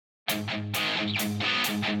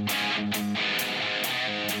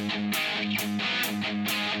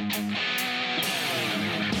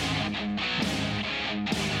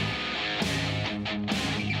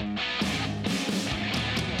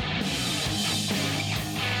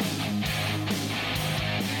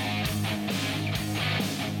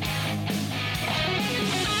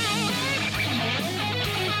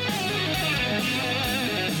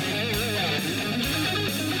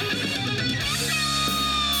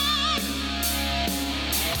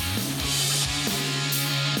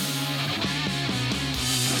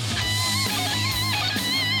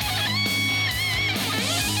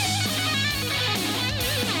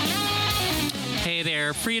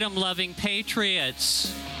Freedom-loving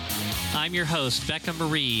patriots. I'm your host, Becca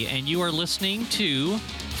Marie, and you are listening to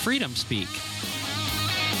Freedom Speak,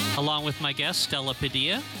 along with my guest, Stella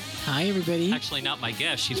Padilla. Hi, everybody. Actually, not my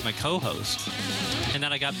guest. She's my co-host. And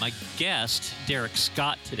then I got my guest, Derek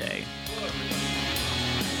Scott, today.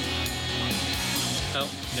 Oh,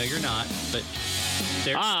 no, you're not, but...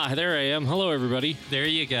 there I am. Hello, everybody. There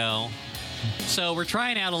you go. So we're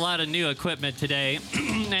trying out a lot of new equipment today,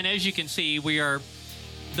 and as you can see, we are...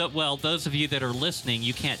 Well, those of you that are listening,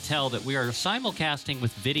 you can't tell that we are simulcasting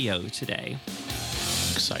with video today.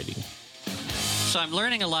 Exciting. So I'm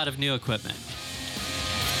learning a lot of new equipment.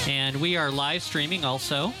 And we are live streaming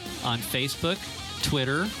also on Facebook,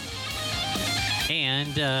 Twitter,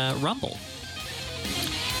 and Rumble.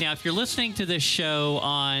 Now, if you're listening to this show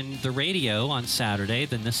on the radio on Saturday,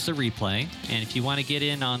 then this is a replay. And if you want to get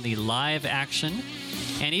in on the live action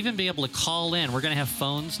and even be able to call in, we're going to have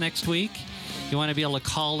phones next week. You want to be able to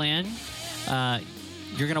call in, you're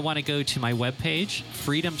going to want to go to my webpage,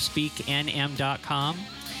 freedomspeaknm.com,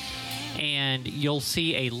 and you'll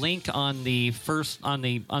see a link on the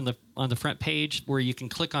front page where you can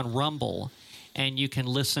click on Rumble, and you can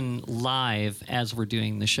listen live as we're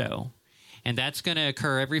doing the show. And that's going to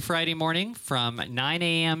occur every Friday morning from 9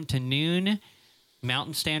 a.m. to noon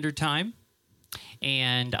Mountain Standard Time.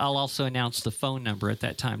 And I'll also announce the phone number at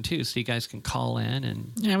that time, too, so you guys can call in.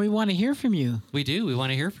 And we want to hear from you. We do. We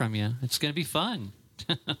want to hear from you. It's going to be fun.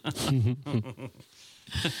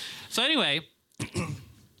 So anyway,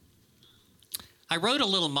 I wrote a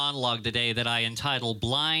little monologue today that I entitled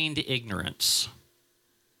Blind Ignorance.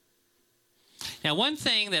 Now, one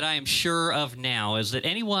thing that I am sure of now is that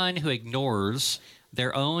anyone who ignores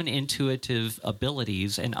their own intuitive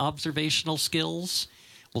abilities and observational skills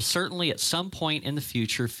will certainly at some point in the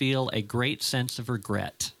future feel a great sense of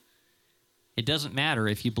regret. It doesn't matter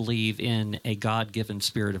if you believe in a God-given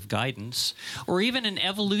spirit of guidance or even an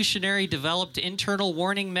evolutionary developed internal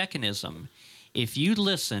warning mechanism if you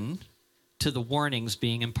listen to the warnings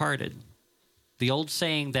being imparted. The old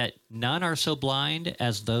saying that none are so blind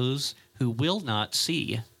as those who will not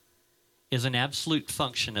see is an absolute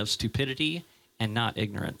function of stupidity and not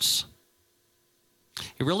ignorance.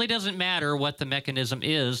 It really doesn't matter what the mechanism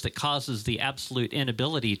is that causes the absolute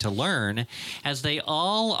inability to learn, as they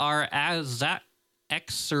all are I'm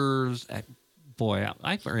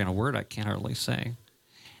in a word I can't hardly say.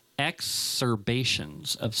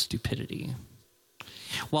 Exacerbations of stupidity.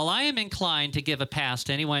 While I am inclined to give a pass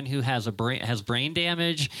to anyone who has brain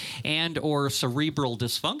damage and or cerebral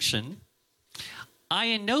dysfunction, I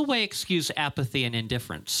in no way excuse apathy and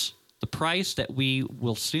indifference, the price that we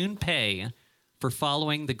will soon pay for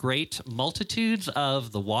following the great multitudes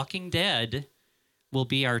of the walking dead will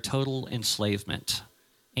be our total enslavement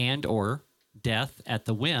and or death at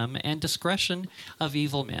the whim and discretion of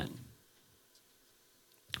evil men.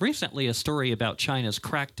 Recently, a story about China's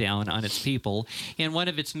crackdown on its people in one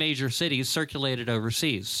of its major cities circulated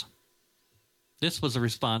overseas. This was a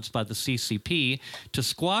response by the CCP to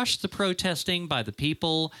squash the protesting by the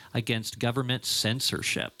people against government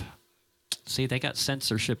censorship. See, they got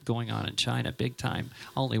censorship going on in China big time,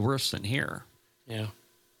 only worse than here. Yeah.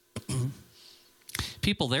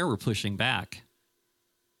 People there were pushing back.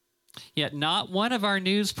 Yet not one of our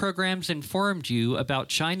news programs informed you about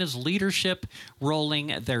China's leadership rolling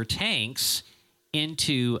their tanks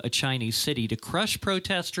into a Chinese city to crush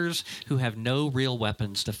protesters who have no real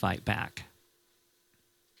weapons to fight back.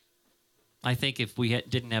 I think if we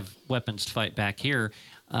didn't have weapons to fight back here,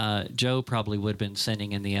 Joe probably would have been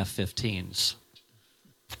sending in the F-15s.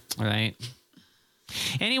 All right?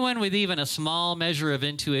 Anyone with even a small measure of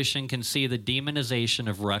intuition can see the demonization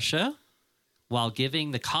of Russia while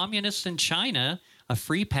giving the communists in China a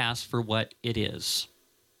free pass for what it is.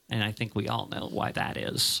 And I think we all know why that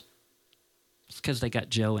is. It's because they got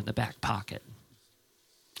Joe in the back pocket.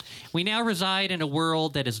 We now reside in a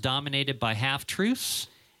world that is dominated by half-truths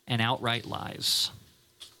and outright lies.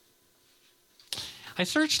 I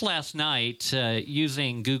searched last night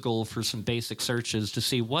using Google for some basic searches to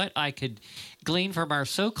see what I could glean from our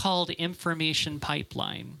so-called information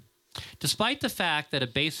pipeline. Despite the fact that a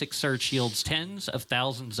basic search yields tens of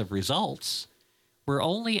thousands of results, we're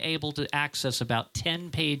only able to access about 10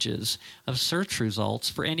 pages of search results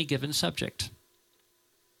for any given subject.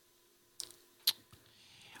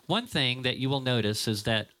 One thing that you will notice is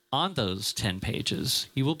that on those 10 pages,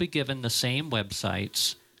 you will be given the same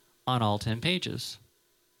websites on all 10 pages.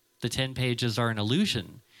 The 10 pages are an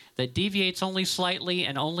illusion that deviates only slightly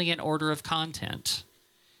and only in order of content.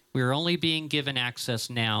 We are only being given access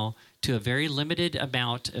now to a very limited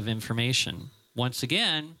amount of information. Once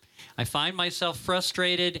again, I find myself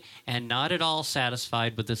frustrated and not at all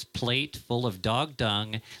satisfied with this plate full of dog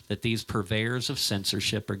dung that these purveyors of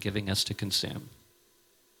censorship are giving us to consume.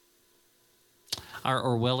 Our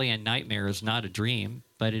Orwellian nightmare is not a dream,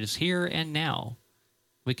 but it is here and now.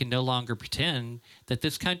 We can no longer pretend that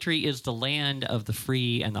this country is the land of the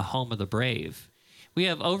free and the home of the brave. We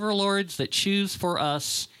have overlords that choose for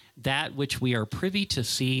us that which we are privy to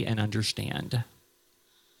see and understand.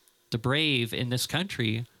 The brave in this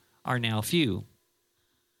country are now few.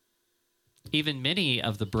 Even many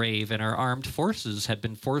of the brave in our armed forces have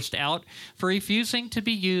been forced out for refusing to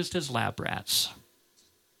be used as lab rats.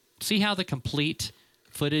 See how the complete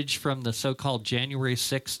footage from the so-called January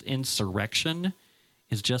 6th insurrection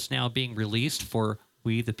is just now being released for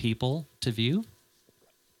we the people to view?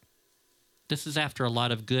 This is after a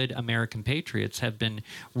lot of good American patriots have been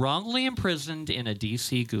wrongly imprisoned in a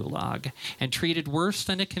D.C. gulag and treated worse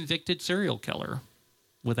than a convicted serial killer,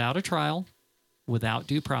 without a trial, without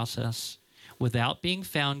due process, without being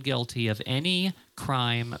found guilty of any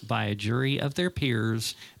crime by a jury of their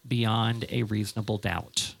peers beyond a reasonable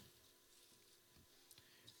doubt.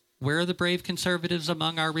 Where are the brave conservatives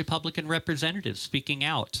among our Republican representatives speaking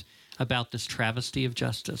out about this travesty of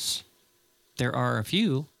justice? There are a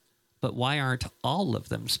few, but why aren't all of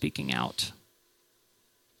them speaking out?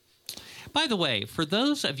 By the way, for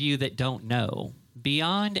those of you that don't know,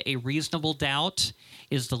 beyond a reasonable doubt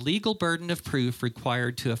is the legal burden of proof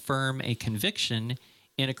required to affirm a conviction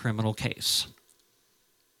in a criminal case.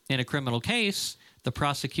 In a criminal case, the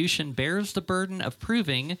prosecution bears the burden of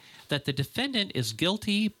proving that the defendant is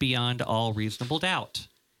guilty beyond all reasonable doubt.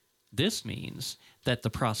 This means that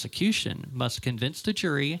the prosecution must convince the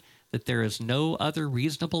jury that there is no other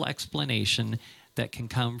reasonable explanation that can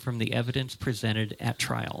come from the evidence presented at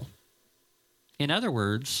trial. In other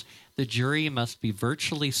words, the jury must be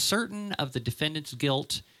virtually certain of the defendant's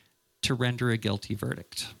guilt to render a guilty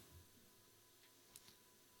verdict.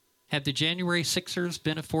 Have the January 6ers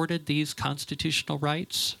been afforded these constitutional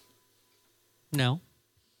rights? No.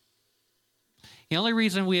 The only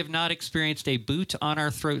reason we have not experienced a boot on our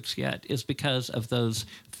throats yet is because of those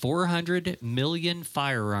 400 million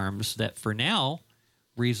firearms that for now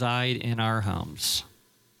reside in our homes.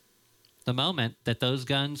 The moment that those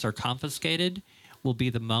guns are confiscated will be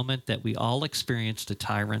the moment that we all experience the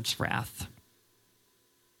tyrant's wrath.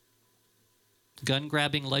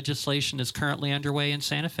 Gun-grabbing legislation is currently underway in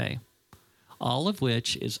Santa Fe, all of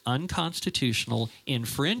which is unconstitutional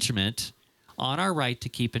infringement on our right to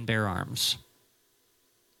keep and bear arms.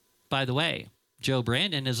 By the way, Joe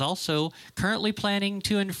Brandon is also currently planning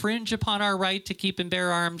to infringe upon our right to keep and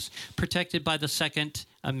bear arms protected by the Second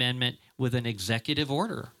Amendment with an executive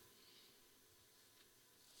order.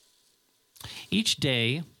 Each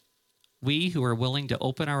day, we who are willing to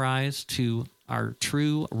open our eyes to our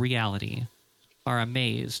true reality are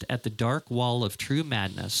amazed at the dark wall of true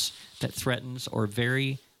madness that threatens our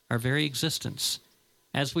very existence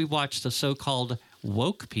as we watch the so-called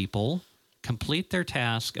woke people complete their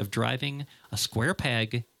task of driving a square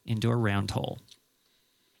peg into a round hole.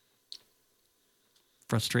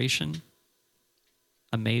 Frustration,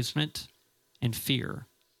 amazement, and fear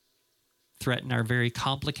threaten our very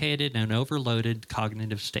complicated and overloaded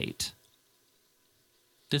cognitive state.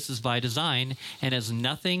 This is by design and has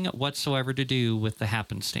nothing whatsoever to do with the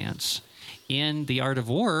happenstance. In The Art of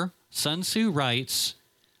War, Sun Tzu writes,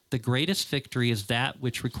 "The greatest victory is that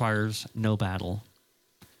which requires no battle."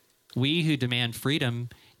 We who demand freedom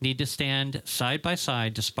need to stand side by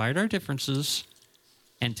side despite our differences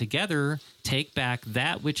and together take back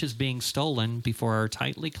that which is being stolen before our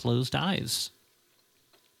tightly closed eyes.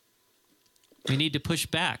 We need to push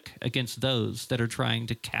back against those that are trying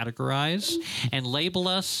to categorize and label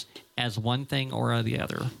us as one thing or the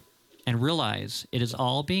other, and realize it is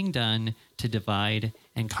all being done to divide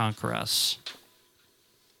and conquer us.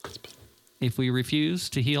 If we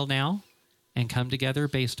refuse to heal now and come together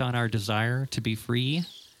based on our desire to be free,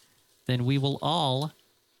 then we will all,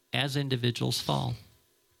 as individuals, fall.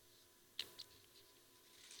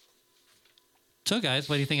 So, guys,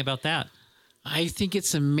 what do you think about that? I think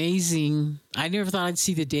it's amazing. I never thought I'd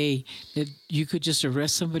see the day that you could just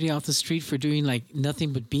arrest somebody off the street for doing like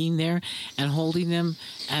nothing but being there and holding them.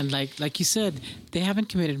 And like you said, they haven't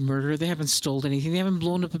committed murder. They haven't stolen anything. They haven't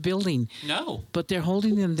blown up a building. No. But they're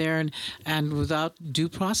holding them there and without due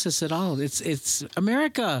process at all. It's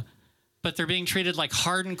America. But they're being treated like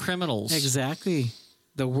hardened criminals. Exactly.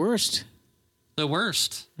 The worst. The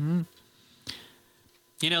worst. Mm.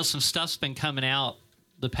 You know, some stuff's been coming out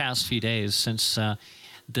the past few days since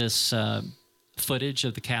this footage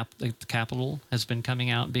of the Capitol has been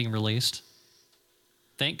coming out and being released.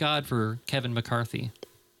 Thank God for Kevin McCarthy.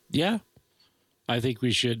 Yeah. I think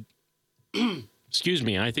we should, excuse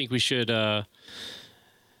me, I think we should, I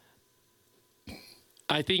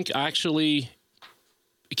think actually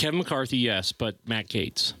Kevin McCarthy, yes, but Matt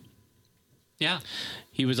Gaetz. Yeah.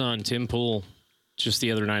 He was on Tim Pool just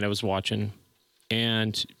the other night I was watching.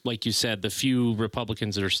 And like you said, the few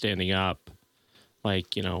Republicans that are standing up,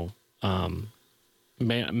 like, you know,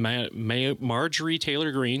 Marjorie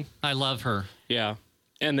Taylor Greene. I love her. Yeah.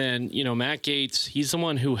 And then, you know, Matt Gaetz, he's the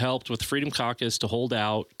one who helped with Freedom Caucus to hold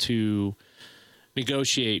out to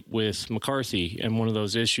negotiate with McCarthy. And one of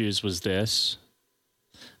those issues was this.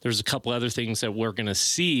 There's a couple other things that we're going to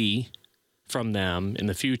see from them in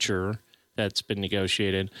the future that's been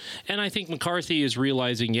negotiated. And I think McCarthy is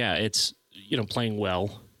realizing, yeah, it's, you know, playing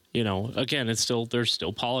well. You know, again, it's still, there's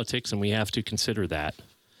still politics and we have to consider that.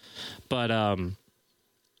 But I'm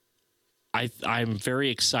very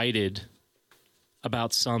excited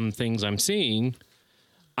about some things I'm seeing.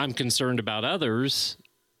 I'm concerned about others,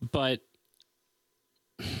 but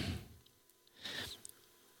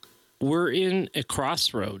we're in a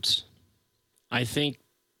crossroads. I think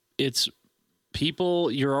it's people,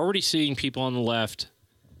 you're already seeing people on the left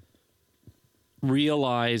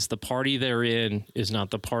realize the party they're in is not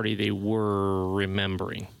the party they were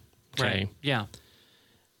remembering. Okay. Right. Yeah.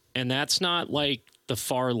 And that's not like the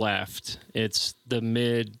far left. It's the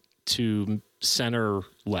mid to center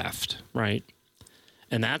left, right?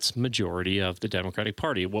 And that's majority of the Democratic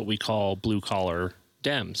Party, what we call blue collar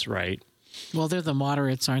Dems, right? Well, they're the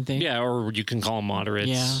moderates, aren't they? Yeah, or you can call them moderates.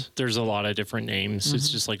 Yeah. There's a lot of different names. Mm-hmm. It's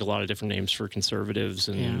just like a lot of different names for conservatives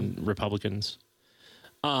and Republicans.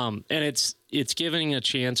 And it's giving a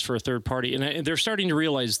chance for a third party, and they're starting to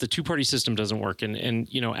realize the two-party system doesn't work. And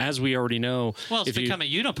you know, as we already know, well, it's become a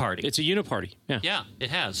uniparty. It's a uniparty. Yeah,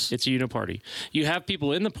 it has. It's a uniparty. You have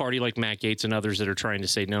people in the party like Matt Gaetz and others that are trying to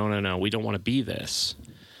say, no, we don't want to be this.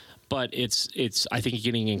 But it's I think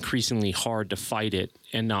getting increasingly hard to fight it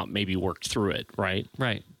and not maybe work through it. Right.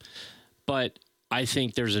 Right. But I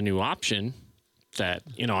think there's a new option that,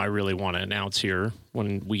 you know, I really want to announce here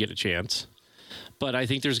when we get a chance. But I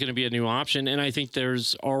think there's going to be a new option, and I think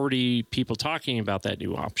there's already people talking about that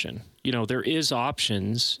new option. You know, there is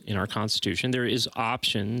options in our Constitution. There is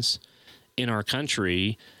options in our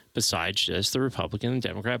country besides just the Republican and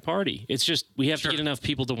Democrat Party. It's just we have to get enough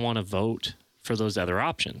people to want to vote for those other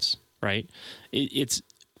options, right? It's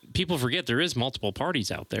people forget there is multiple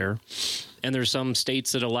parties out there, and there's some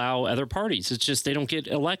states that allow other parties. It's just they don't get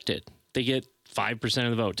elected. They get 5%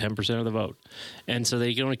 of the vote, 10% of the vote. And so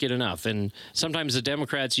they don't get enough. And sometimes the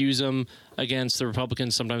Democrats use them against the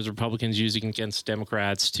Republicans. Sometimes the Republicans use it against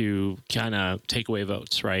Democrats to kind of take away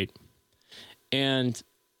votes, right? And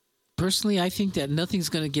personally, I think that nothing's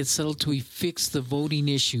going to get settled till we fix the voting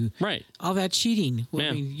issue. Right. All that cheating. Well,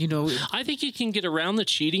 I mean, you know. I think you can get around the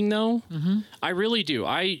cheating, though. Mm-hmm. I really do.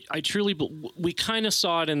 I truly, we kind of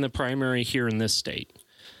saw it in the primary here in this state.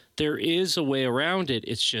 There is a way around it.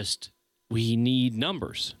 It's just we need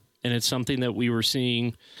numbers. And it's something that we were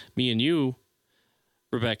seeing, me and you,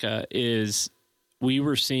 Rebecca, is we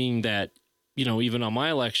were seeing that, you know, even on my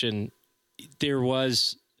election, there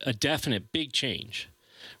was a definite big change,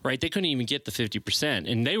 right? They couldn't even get the 50%,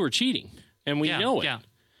 and they were cheating, and we know it,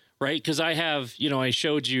 right? Because I have, you know, I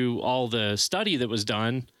showed you all the study that was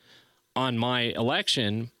done on my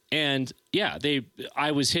election, and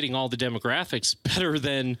I was hitting all the demographics better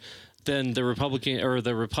than the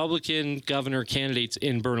Republican governor candidates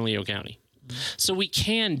in Bernalillo County. Mm-hmm. So we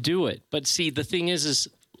can do it. But see, the thing is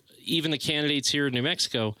even the candidates here in New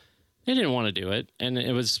Mexico, they didn't want to do it. And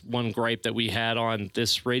it was one gripe that we had on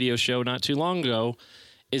this radio show not too long ago,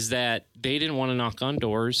 is that they didn't want to knock on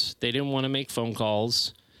doors. They didn't want to make phone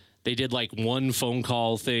calls. They did like one phone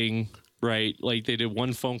call thing, right? Like they did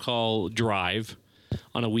one phone call drive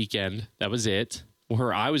on a weekend. That was it.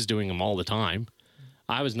 Where I was doing them all the time.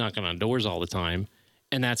 I was knocking on doors all the time,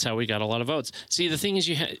 And that's how we got a lot of votes. See, the thing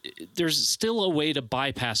is, there's still a way to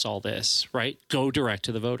bypass all this, right? Go direct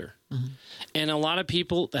to the voter. Mm-hmm. And a lot of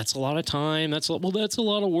people, that's a lot of time. That's a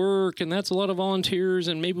lot of work, and that's a lot of volunteers,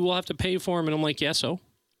 and maybe we'll have to pay for them. And I'm like, yeah, so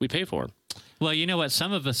we pay for them. Well, you know what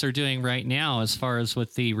some of us are doing right now as far as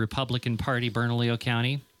with the Republican Party, Bernalillo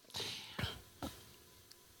County?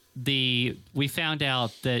 We found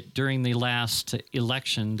out that during the last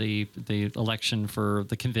election, the election for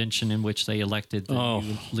the convention in which they elected the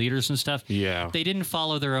new leaders and stuff, they didn't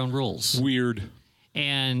follow their own rules. Weird.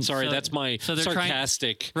 And sorry, that's my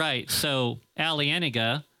sarcastic. Right. So Ali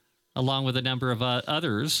Eniga, along with a number of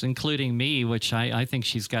others, including me, which I think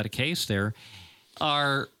she's got a case there,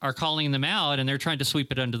 are calling them out, and they're trying to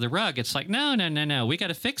sweep it under the rug. It's like, no. We got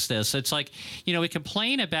to fix this. It's like, we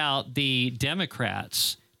complain about the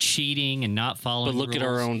Democrats cheating and not following. But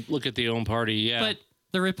look at the own party. Yeah. But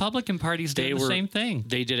the Republican Party's doing the same thing.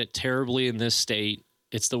 They did it terribly in this state.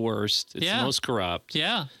 It's the worst. It's the most corrupt.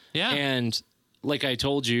 Yeah. Yeah. And like I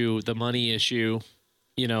told you, the money issue,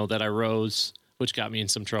 that I rose, which got me in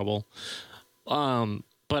some trouble.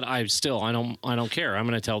 But I don't care. I'm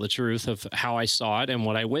going to tell the truth of how I saw it and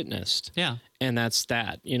what I witnessed. Yeah. And that's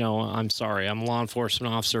that. I'm sorry. I'm a law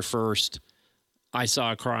enforcement officer first. I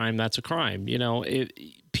saw a crime. That's a crime.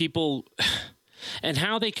 People, and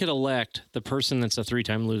how they could elect the person that's a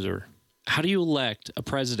 3-time loser. How do you elect a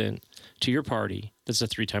president to your party that's a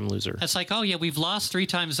 3-time loser? It's like, oh yeah, we've lost 3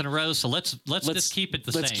 times in a row, so let's just keep it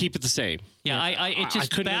the same. Let's keep it the same. Yeah, it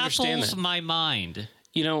just baffles my mind.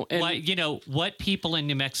 What people in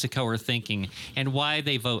New Mexico are thinking and why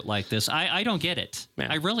they vote like this. I don't get it. Man.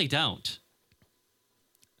 I really don't.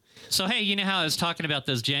 So, hey, you know how I was talking about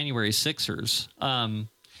those January 6ers?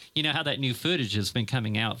 You know how that new footage has been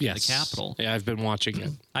coming out from the Capitol? Yeah, I've been watching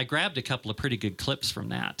it. I grabbed a couple of pretty good clips from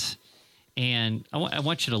that, and I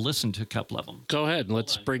want you to listen to a couple of them. Go ahead.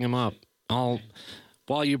 Let's bring them up.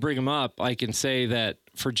 While you bring them up, I can say that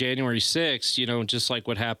for January 6th, just like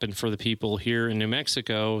what happened for the people here in New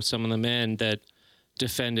Mexico, some of the men that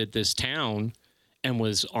defended this town and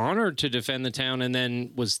was honored to defend the town and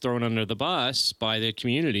then was thrown under the bus by the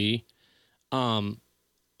community.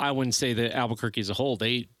 I wouldn't say that Albuquerque as a whole,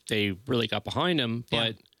 they really got behind him,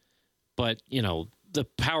 but the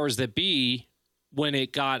powers that be, when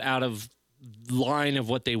it got out of line of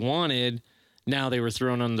what they wanted, now they were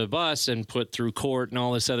thrown on the bus and put through court and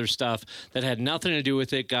all this other stuff that had nothing to do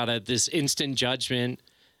with it, got this instant judgment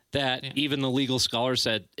that even the legal scholar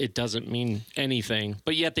said it doesn't mean anything.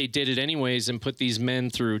 But yet they did it anyways and put these men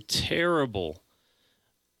through terrible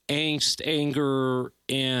angst, anger,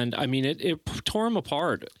 and I mean, it tore them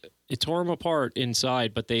apart. It tore them apart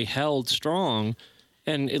inside, but they held strong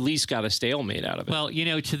and at least got a stalemate out of it. Well,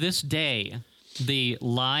 to this day, the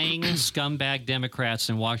lying scumbag Democrats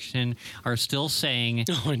in Washington are still saying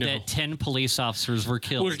that 10 police officers were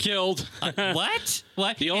killed. What?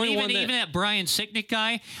 The only even that Brian Sicknick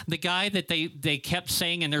guy, the guy that they kept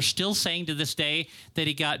saying, and they're still saying to this day, that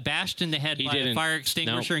he got bashed in the head by a fire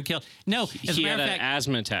extinguisher and killed. No, as he a matter had of fact, an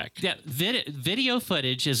asthma attack. Yeah, video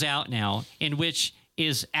footage is out now in which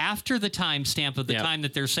is after the timestamp of the time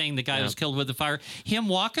that they're saying the guy was killed with the fire. Him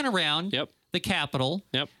walking around the Capitol.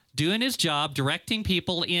 Doing his job, directing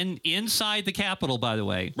people inside the Capitol, by the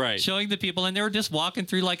way. Right. Showing the people, and they were just walking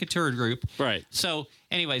through like a tour group. Right. So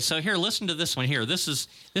anyway, here, listen to this one here. This is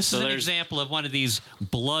an example of one of these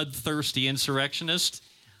bloodthirsty insurrectionists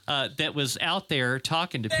that was out there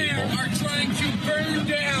talking to people. They are trying to burn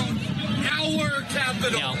down our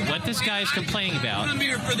Capitol. Now, what this guy is complaining about,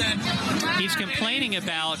 he's complaining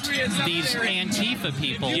about these Antifa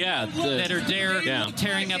people that are there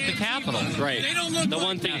tearing up the Capitol. Right. The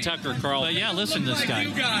one thing Tucker Carlson. But listen to this guy.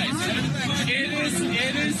 It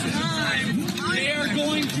is time. They are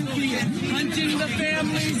going to be hunting the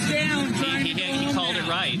families down. He called it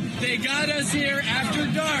right. They got us here after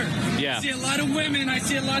dark. Yeah. I see a lot of women. I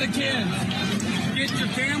see a lot of kids. Get your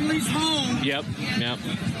families home. Yep.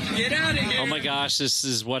 Get out of here. Oh my gosh, this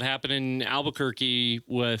is what happened in Albuquerque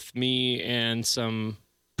with me and some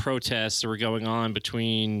protests that were going on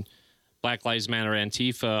between Black Lives Matter and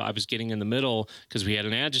Antifa. I was getting in the middle because we had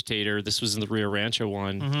an agitator. This was in the Rio Rancho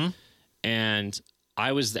one. Mm-hmm. And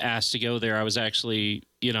I was asked to go there. I was actually,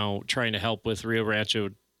 trying to help with Rio Rancho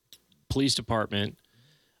Police Department.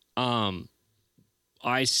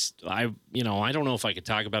 I don't know if I could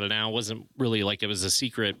talk about it now. It wasn't really like it was a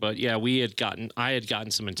secret, but I had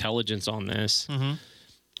gotten some intelligence on this,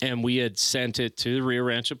 and we had sent it to the Rio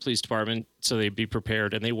Rancho Police Department so they'd be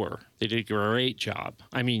prepared, and they were. They did a great job.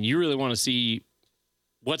 I mean, you really want to see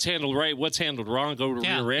what's handled right, what's handled wrong. Go to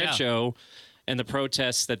Rio Rancho and the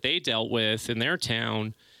protests that they dealt with in their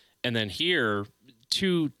town, and then here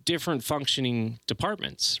two different functioning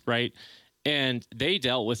departments, right? And they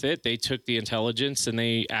dealt with it. They took the intelligence and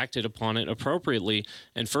they acted upon it appropriately.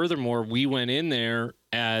 And furthermore, we went in there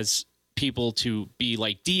as people to be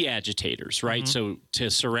like de-agitators, right? So to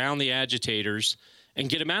surround the agitators and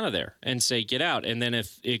get them out of there and say, get out. And then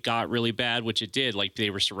if it got really bad, which it did, like they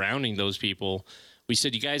were surrounding those people, we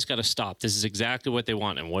said, you guys got to stop. This is exactly what they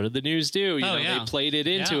want. And what did the news do? They played it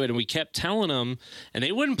into it, and we kept telling them, and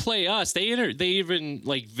they wouldn't play us. They even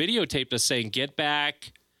like videotaped us saying, get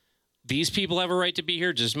back. These people have a right to be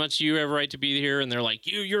here just as much as you have a right to be here. And they're like,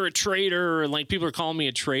 you're a traitor. And like people are calling me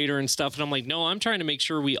a traitor and stuff. And I'm like, no, I'm trying to make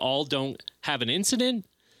sure we all don't have an incident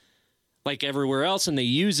like everywhere else. And they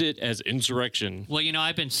use it as insurrection. Well,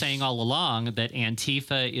 I've been saying all along that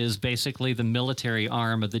Antifa is basically the military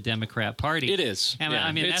arm of the Democrat Party. It is. And yeah.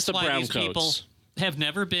 I mean, it's that's the why brown these coats. people have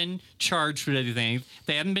never been charged with anything.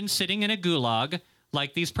 They haven't been sitting in a gulag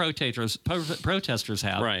like these protesters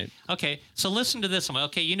have. Right. Okay, so listen to this one.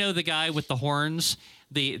 Okay, the guy with the horns,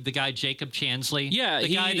 the guy Jacob Chansley? Yeah,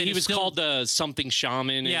 the guy that he is was still, called the something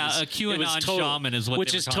shaman. Yeah, a QAnon shaman is what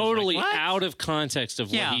which they were is calling him. totally Like, what? out of context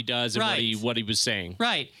of what he does and right. what he was saying.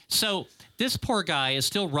 Right. So this poor guy is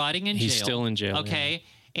still rotting in jail. He's still in jail. Okay.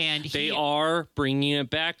 Yeah. And they are bringing it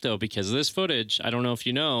back, though, because of this footage. I don't know if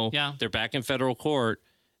you know. Yeah. They're back in federal court,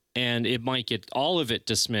 and it might get all of it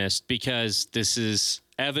dismissed because this is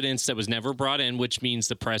evidence that was never brought in, which means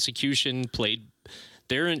the prosecution played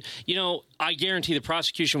there. And, I guarantee the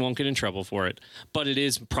prosecution won't get in trouble for it, but it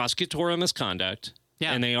is prosecutorial misconduct.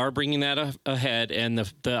 Yeah. And they are bringing that ahead,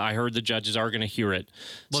 and I heard the judges are going to hear it.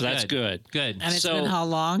 So that's good. Good. And it's been how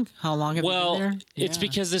long? How long have you been there? It's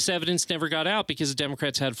because this evidence never got out because the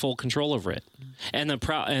Democrats had full control over it.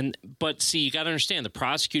 But see, you got to understand, the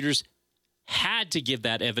prosecutors had to give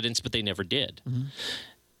that evidence, but they never did. Mm-hmm.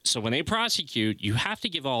 So when they prosecute, you have to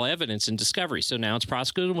give all evidence and discovery. So now it's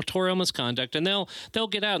prosecutorial misconduct, and they'll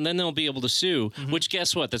get out, and then they'll be able to sue. Mm-hmm. Which,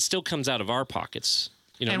 guess what? That still comes out of our pockets.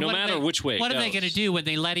 No matter which way. What are they going to do when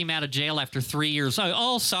they let him out of jail after 3 years?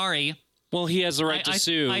 Oh, sorry. Well, he has the right to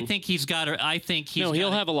sue. I think he's got.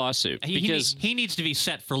 He'll have a lawsuit because he needs to be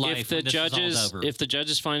set for life. If the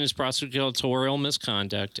judges find his prosecutorial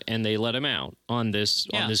misconduct and they let him out on this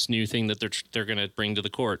new thing that they're going to bring to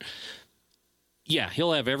the court. Yeah,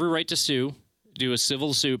 he'll have every right to sue, do a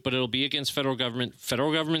civil suit, but it'll be against federal government.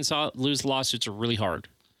 Federal governments lose lawsuits are really hard.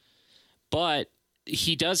 But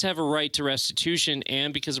he does have a right to restitution,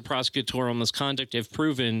 and because of prosecutorial misconduct, if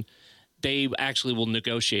proven, they actually will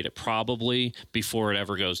negotiate it probably before it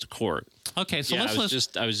ever goes to court. Okay, so let's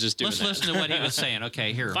listen to what he was saying.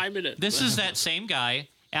 Okay, here. 5 minutes. This is that same guy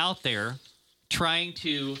out there trying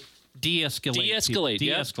to de-escalate. De-escalate.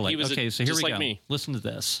 De-escalate. Okay, so here we go. Me. Listen to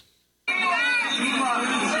this. Go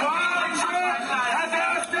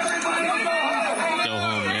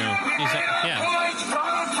home now. Yeah.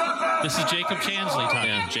 This is Jacob Chansley talking.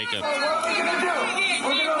 Yeah, Jacob.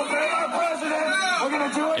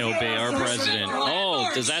 Obey our president. Oh,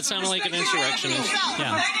 does that sound like an insurrectionist?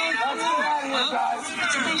 Yeah.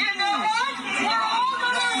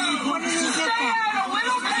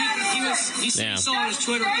 He's on his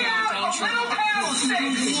Twitter account, Donald Trump.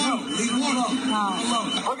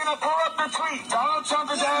 We're going to pull up the tweet. Donald Trump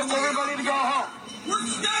has asked everybody to go home. We're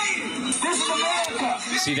staying. This is America.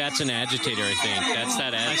 See, that's an agitator, I think. That's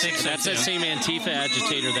that same Antifa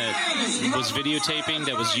agitator that was videotaping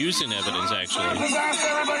that was used in evidence, actually. He's asked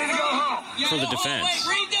everybody to go home. For the defense. Wait,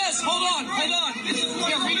 read this. Hold on.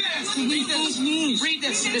 Yeah, read this. Read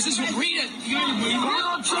this. Read it.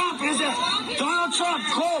 Donald Trump,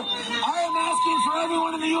 quote, I am asking for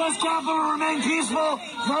everyone in the U.S. Capitol to remain peaceful,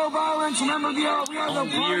 no violence, remember we are the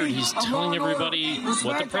weird. He's telling everybody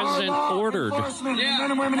what the president ordered.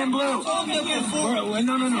 Men and women in blue. No.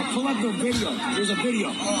 Pull up the video. There's a video.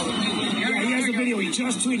 Yeah, he has a video. He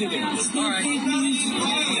just tweeted it. All right.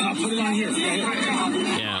 I'll put it on here.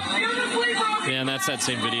 Yeah, and that's that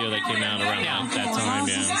same video that came out around that time,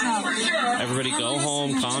 yeah. Everybody go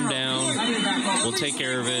home, calm down. We'll take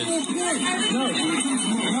care of it.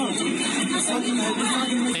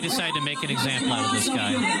 They decided to make an example out of this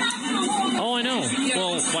guy. Oh, I know.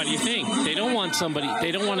 Well, why do you think? They don't want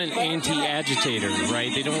an anti-agitator,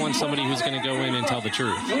 right? They don't want somebody who's going to go in and tell the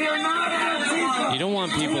truth. You don't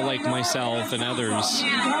want people like myself and others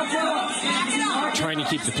trying to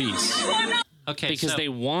keep the peace. Okay, because they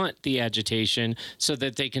want the agitation so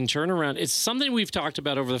that they can turn around. It's something we've talked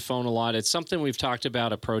about over the phone a lot. It's something we've talked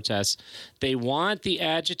about at protests. They want the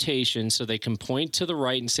agitation so they can point to the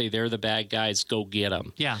right and say, they're the bad guys, go get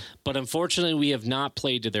them. Yeah. But unfortunately, we have not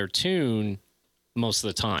played to their tune most of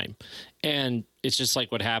the time. And it's just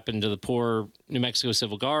like what happened to the poor New Mexico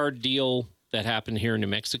Civil Guard deal that happened here in New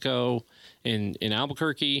Mexico, in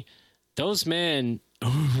Albuquerque, those men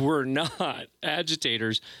were not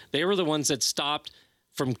agitators. They were the ones that stopped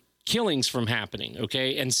from killings from happening,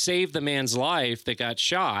 okay, and saved the man's life that got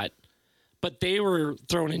shot, but they were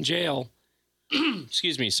thrown in jail.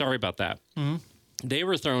 Excuse me, sorry about that. Mm-hmm. They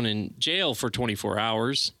were thrown in jail for 24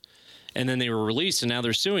 hours, and then they were released, and now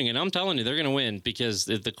they're suing. And I'm telling you, they're going to win because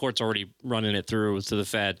the court's already running it through to the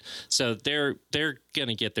Fed. So they're going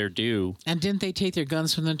to get their due. And didn't they take their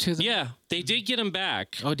guns from them too? Yeah, they did get them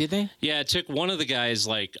back. Oh, did they? Yeah, it took one of the guys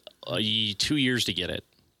like 2 years to get it,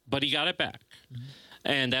 but he got it back. Mm-hmm.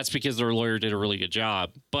 And that's because their lawyer did a really good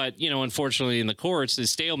job. But, you know, unfortunately in the courts, they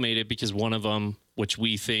stalemated because one of them, which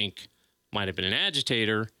we think might have been an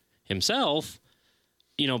agitator himself,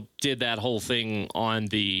 you know, did that whole thing on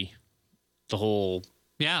the whole,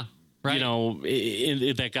 yeah, right. You know,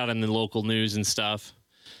 that got in the local news and stuff.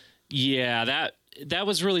 Yeah, that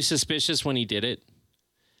was really suspicious when he did it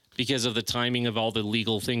because of the timing of all the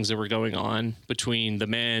legal things that were going on between the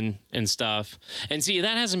men and stuff. And see,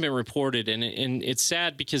 that hasn't been reported, and it's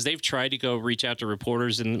sad because they've tried to go reach out to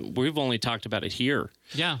reporters, and we've only talked about it here.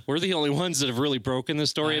 Yeah. We're the only ones that have really broken the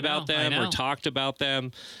story about I them know. or talked about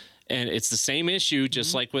them. And it's the same issue,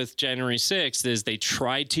 just like with January 6th, is they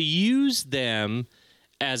tried to use them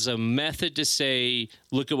as a method to say,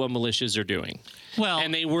 look at what militias are doing. Well,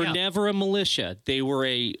 and they were never a militia. They were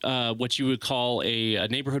a what you would call a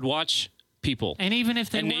neighborhood watch people. And even if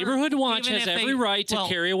they neighborhood watch has every right to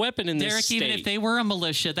carry a weapon in this state. Even if they were a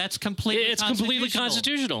militia, that's completely completely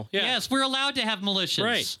constitutional. Yeah. Yes, we're allowed to have militias.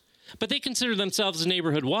 Right. But they consider themselves a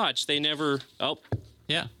neighborhood watch. They never. Oh.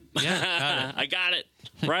 Yeah. Yeah. I got it.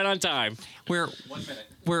 Right on time. We're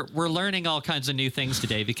learning all kinds of new things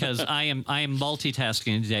today because I am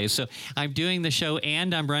multitasking today. So I'm doing the show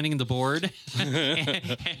and I'm running the board.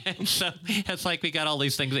 And so it's like we got all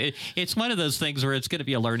these things. It's one of those things where it's going to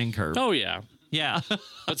be a learning curve. Oh yeah. Yeah.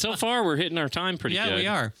 But so far we're hitting our time pretty good. Yeah, we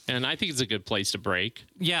are. And I think it's a good place to break.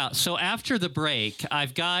 Yeah. So after the break,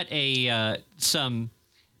 I've got some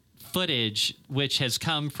footage which has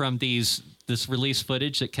come from this release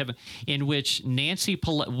footage that Kevin, in which Nancy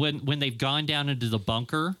when they've gone down into the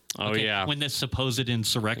bunker. Oh, yeah. When this supposed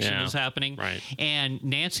insurrection is happening. Right. And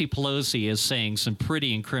Nancy Pelosi is saying some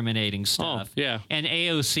pretty incriminating stuff. Oh, yeah. And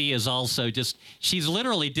AOC is also she's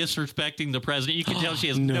literally disrespecting the president. You can tell she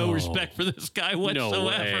has no respect for this guy whatsoever. No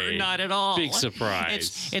way. Not at all. Big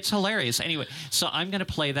surprise. It's hilarious. Anyway, so I'm going to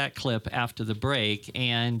play that clip after the break.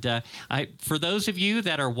 And for those of you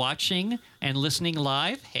that are watching and listening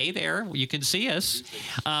live, hey there, you can see us.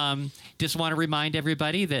 Just want to remind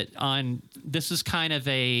everybody that this is kind of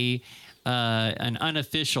an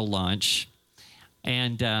unofficial launch.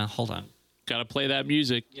 And hold on. Got to play that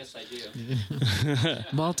music. Yes, I do.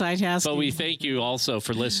 Multitasking. But we thank you also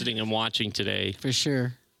for listening and watching today. For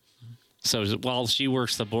sure. So while she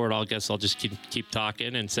works the board, I'll just keep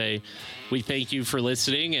talking and say we thank you for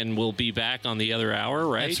listening, and we'll be back on the other hour,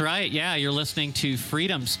 right? That's right. Yeah, you're listening to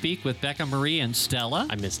Freedom Speak with Becca Marie and Stella.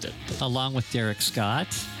 I missed it. Along with Derek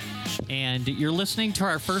Scott. And you're listening to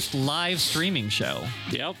our first live streaming show.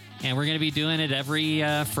 Yep. And we're going to be doing it every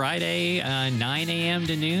Friday, 9 a.m.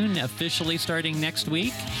 to noon, officially starting next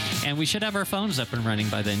week. And we should have our phones up and running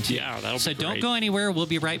by then, too. Yeah, that'll be So great. don't go anywhere. We'll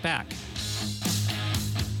be right back.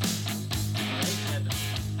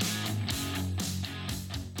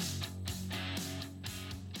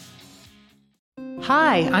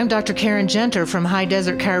 Hi, I'm Dr. Karen Genter from High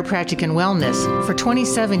Desert Chiropractic and Wellness. For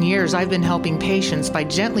 27 years, I've been helping patients by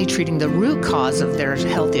gently treating the root cause of their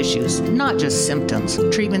health issues, not just symptoms.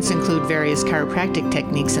 Treatments include various chiropractic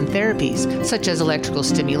techniques and therapies, such as electrical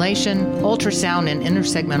stimulation, ultrasound and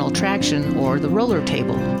intersegmental traction, or the roller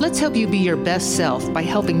table. Let's help you be your best self by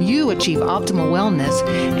helping you achieve optimal wellness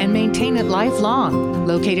and maintain it lifelong.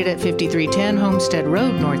 Located at 5310 Homestead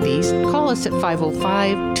Road Northeast, call us at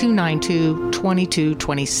 505-292-2226.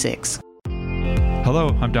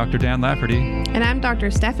 Hello, I'm Dr. Dan Lafferty. And I'm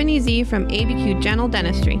Dr. Stephanie Z from ABQ Gentle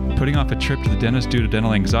Dentistry. Putting off a trip to the dentist due to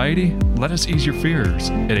dental anxiety? Let us ease your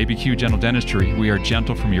fears. At ABQ Gentle Dentistry, we are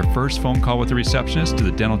gentle from your first phone call with the receptionist to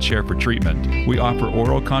the dental chair for treatment. We offer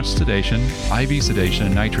oral conscious sedation, IV sedation,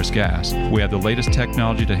 and nitrous gas. We have the latest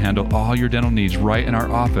technology to handle all your dental needs right in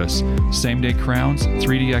our office. Same-day crowns,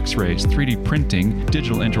 3D x-rays, 3D printing,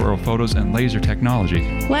 digital intraoral photos, and laser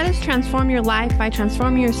technology. Let us transform your life by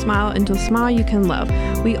transforming your smile into a smile you can love.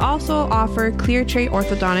 love. We also offer clear tray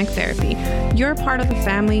orthodontic therapy. You're part of the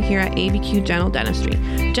family here at ABQ Gentle Dentistry.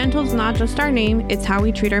 Gentle's not just our name, it's how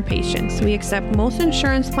we treat our patients. We accept most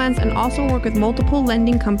insurance plans and also work with multiple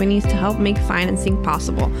lending companies to help make financing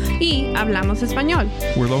possible. Y hablamos español.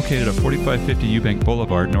 We're located at 4550 Eubank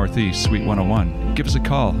Boulevard, Northeast, Suite 101. Give us a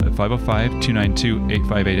call at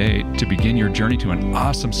 505-292-8588 to begin your journey to an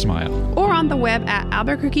awesome smile. Or on the web at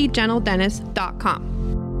albuquerquegentledentist.com.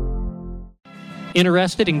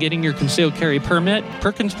 Interested in getting your concealed carry permit?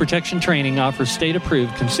 Perkins Protection Training offers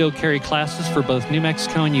state-approved concealed carry classes for both New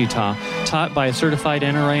Mexico and Utah, taught by a certified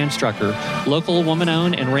NRA instructor. Local,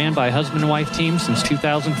 woman-owned, and ran by a husband and wife team since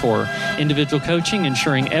 2004. Individual coaching,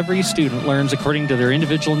 ensuring every student learns according to their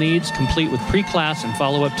individual needs, complete with pre-class and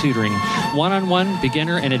follow-up tutoring. One-on-one,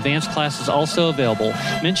 beginner, and advanced classes also available.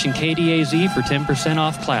 Mention KDAZ for 10%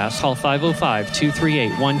 off class. Call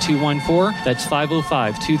 505-238-1214. That's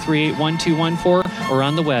 505-238-1214. Or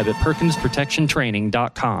on the web at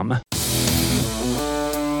perkinsprotectiontraining.com.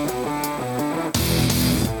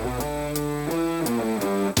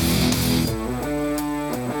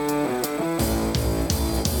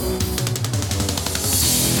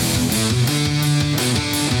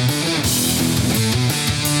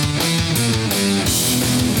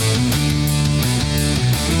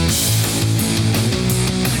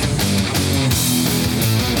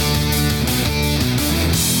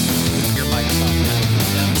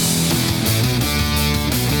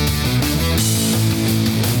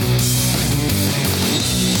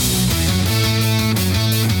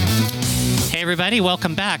 Everybody,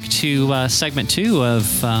 welcome back to segment 2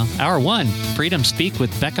 of Hour 1, Freedom Speak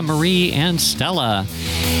with Becca Marie and Stella.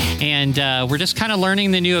 And we're just kind of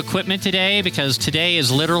learning the new equipment today because today is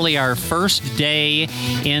literally our first day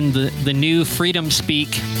in the new Freedom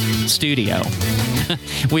Speak studio.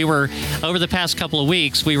 We were, over the past couple of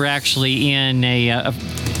weeks, we were actually in a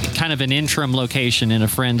kind of an interim location in a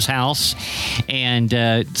friend's house and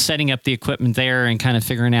setting up the equipment there and kind of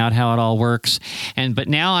figuring out how it all works. But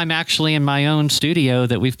now I'm actually in my own studio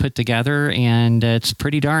that we've put together, and it's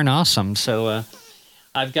pretty darn awesome. So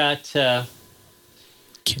I've got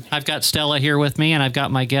Stella here with me, and I've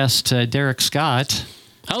got my guest Derek Scott.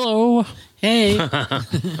 Hello. Hey. I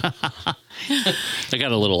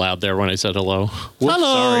got a little loud there when I said hello. Whoops,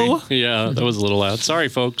 Hello. Sorry. Yeah, that was a little loud. Sorry,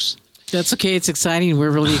 folks. That's okay. It's exciting.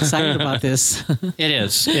 We're really excited about this. It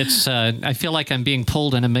is. It's. I feel like I'm being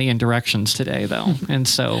pulled in a million directions today, though, and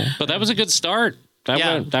so. But that was a good start.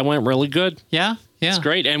 That went really good. Yeah. It's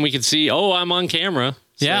great, and we can see. Oh, I'm on camera.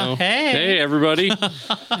 Yeah. So, Hey. Hey, everybody.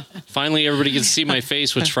 Finally, everybody can see my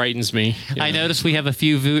face, which frightens me. I noticed we have a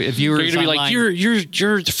few viewers. They're gonna be online. like,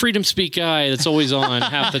 you're the Freedom Speak guy that's always on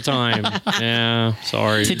half the time. Yeah,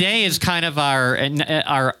 sorry. Today is kind of our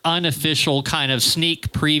unofficial kind of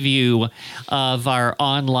sneak preview of our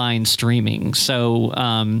online streaming.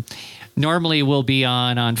 So normally we'll be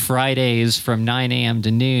on Fridays from 9 a.m.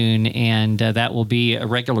 to noon, and that will be a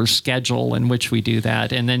regular schedule in which we do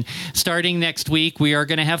that. And then starting next week, we are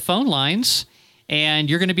going to have phone lines, and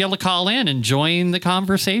you're going to be able to call in and join the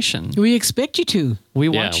conversation. We expect you to. We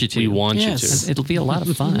want you to. We want Yes. you to. It'll be a lot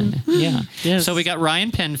of fun. Yeah. Yes. So we got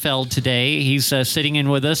Ryan Penfeld today. He's sitting in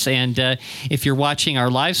with us, and if you're watching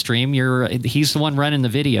our live stream, he's the one running the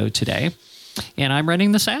video today, and I'm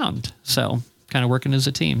running the sound. So kind of working as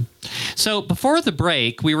a team. So before the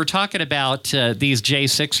break, we were talking about these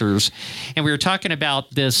J6ers, and we were talking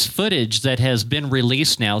about this footage that has been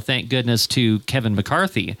released now, thank goodness, to Kevin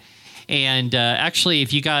McCarthy. And actually,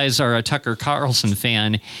 if you guys are a Tucker Carlson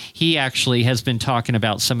fan, he actually has been talking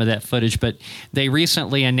about some of that footage. But they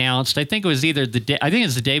recently announced, I think it was either the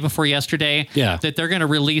day before yesterday, that they're going to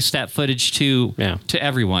release that footage to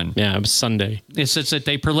everyone. Yeah, it was Sunday. It's that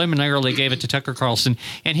they preliminarily gave it to Tucker Carlson,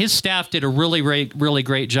 and his staff did a really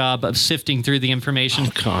great job of sifting through the information.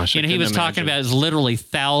 Oh, gosh, he was talking about is literally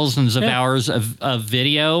thousands of hours of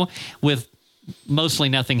video with mostly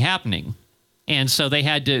nothing happening. And so they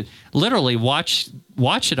had to literally watch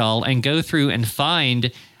it all and go through and find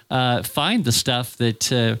the stuff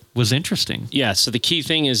that was interesting. Yeah, so the key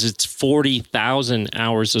thing is it's 40,000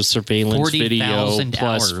 hours of surveillance video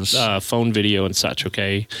plus phone video and such,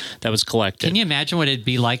 okay? That was collected. Can you imagine what it'd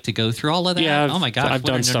be like to go through all of that? Yeah, oh my gosh, I've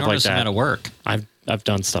done stuff like that. Amount of work. I've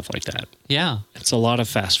done stuff like that. Yeah. It's a lot of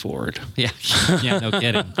fast forward. Yeah. Yeah, no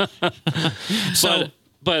kidding.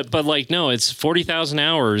 But like, no, it's 40,000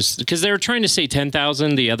 hours because they were trying to say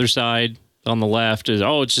 10,000. The other side on the left is,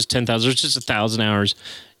 it's just 10,000. It's just 1,000 hours,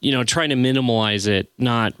 trying to minimize it,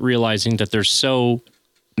 not realizing that there's so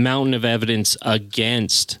mountain of evidence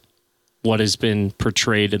against what has been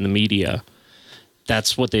portrayed in the media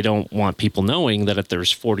that's what they don't want people knowing, that if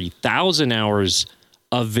there's 40,000 hours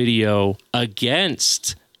of video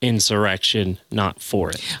against insurrection, not for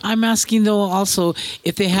it. I'm asking though also,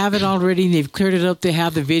 if they have it already and they've cleared it up, they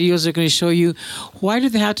have the videos they're going to show you, why do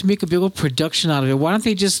they have to make a big old production out of it? Why don't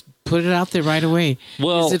they just put it out there right away?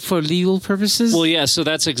 Well, is it for legal purposes? Well, yeah, so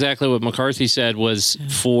that's exactly what McCarthy said, was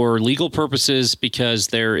for legal purposes, because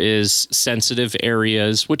there is sensitive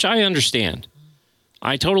areas, which I understand.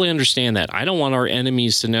 I totally understand that. I don't want our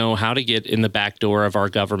enemies to know how to get in the back door of our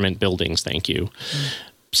government buildings. Thank you.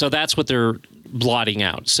 So that's what they're blotting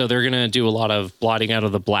out. So they're going to do a lot of blotting out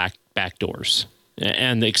of the back doors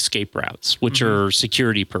and the escape routes, which are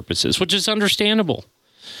security purposes, which is understandable.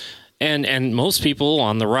 And most people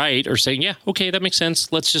on the right are saying, yeah, okay, that makes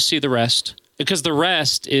sense. Let's just see the rest. Because the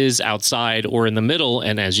rest is outside or in the middle.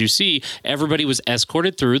 And as you see, everybody was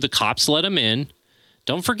escorted through. The cops let them in.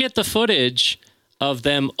 Don't forget the footage of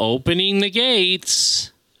them opening the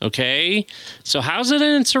gates. Okay? So how's it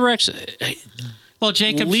an insurrection? Well,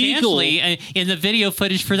 Jacob Chansley, in the video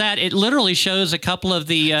footage for that, it literally shows a couple of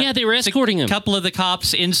the they were escorting him. A couple of the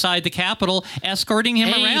cops inside the Capitol escorting him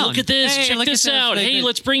around. Hey, look at this! Hey, check this out! Hey,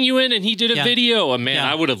 let's bring you in. And he did a video. And man,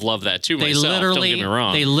 I would have loved that too myself. Don't get me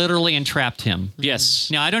wrong. They literally entrapped him.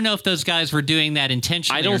 Yes. Now I don't know if those guys were doing that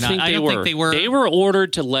intentionally. I don't think they were. They were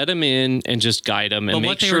ordered to let him in and just guide him and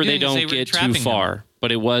make sure they don't get too far.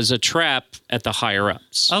 But it was a trap at the higher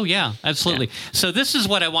ups. Oh, yeah, absolutely. Yeah. So this is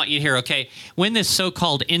what I want you to hear, okay? When this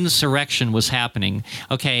so-called insurrection was happening,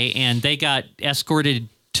 okay, and they got escorted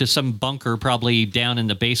to some bunker probably down in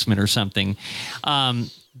the basement or something,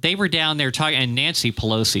 they were down there talking, and Nancy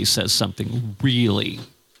Pelosi says something really.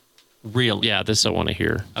 Yeah, this I want to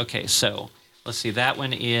hear. Okay, so let's see. That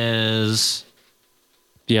one is...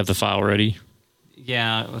 Do you have the file ready?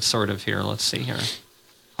 Yeah, sort of here. Let's see here.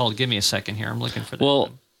 Hold, give me a second here. I'm looking for that. Well,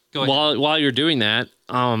 Go ahead. while you're doing that,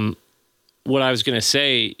 what I was going to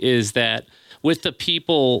say is that with the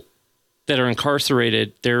people that are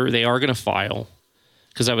incarcerated, they are going to file,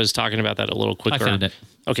 because I was talking about that a little quicker. I found it.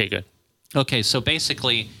 Okay, good. Okay, so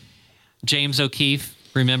basically, James O'Keefe,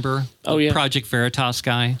 remember? Oh, yeah. Project Veritas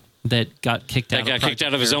guy that got kicked out. Got kicked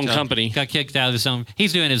out of his own company. Got kicked out of his own.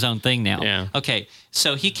 He's doing his own thing now. Yeah. Okay,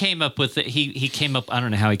 so he came up with he came up. I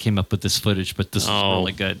don't know how he came up with this footage, but this is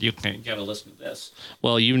really good. You got to listen to this.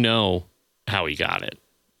 Well, you know how he got it.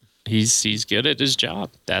 He's good at his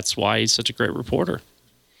job. That's why he's such a great reporter.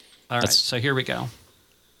 All right, so here we go.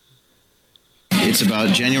 It's about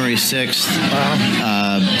January 6th.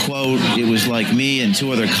 Quote, it was like me and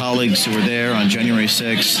two other colleagues who were there on January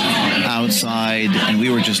 6th outside, and we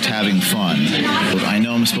were just having fun. I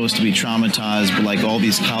know I'm supposed to be traumatized, but like all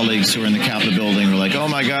these colleagues who are in the Capitol building were like, oh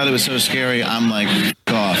my God, it was so scary. I'm like,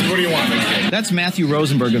 off. What do you want? That's Matthew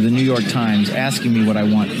Rosenberg of the New York Times asking me what I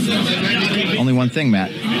want. Only one thing,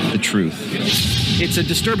 Matt, the truth. It's a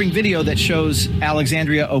disturbing video that shows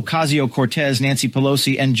Alexandria Ocasio-Cortez, Nancy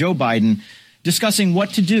Pelosi, and Joe Biden discussing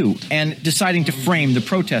what to do and deciding to frame the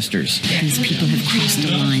protesters. These people have crossed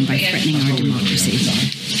the line by threatening our democracy.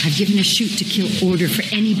 I've given a shoot-to-kill order for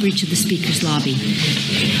any breach of the Speaker's lobby.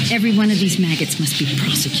 Every one of these maggots must be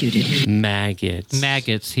prosecuted.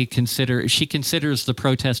 Maggots. She considers the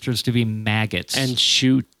protesters to be maggots. And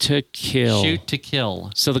shoot to kill. Shoot to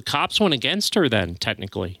kill. So the cops went against her then,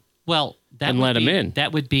 technically. Well, and let him in.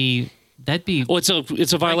 That'd be. Well, it's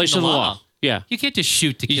a violation of the law. Yeah, you can't just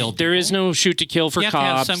shoot to kill. There is no shoot to kill for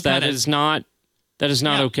cops. That is not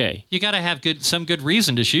okay. You got to have some good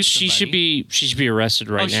reason to shoot somebody. She should be arrested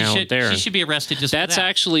right now. She should be arrested just That's for that.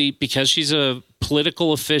 Actually because she's a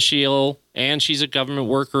political official and she's a government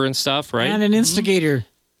worker and stuff, right? And an instigator.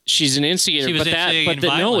 She's an instigator, She was instigating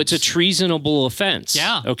violence. No, it's a treasonable offense.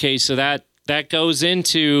 Yeah. Okay, so that goes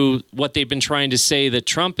into what they've been trying to say that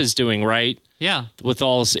Trump is doing, right? Yeah. With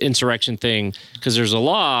all this insurrection thing, because there's a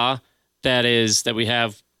law that we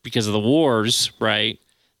have because of the wars, right?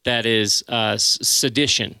 That is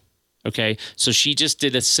sedition. Okay, so she just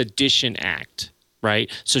did a sedition act,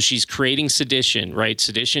 right? So she's creating sedition, right?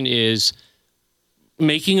 Sedition is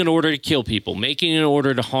making an order to kill people, making an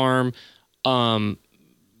order to harm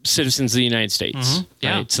citizens of the United States. Mm-hmm.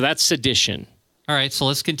 Yeah. Right? So that's sedition. All right, so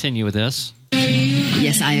let's continue with this.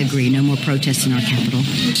 Yes, I agree. No more protests in our capital.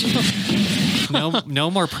 No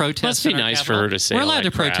more protests. Must be nice for her to say. We're allowed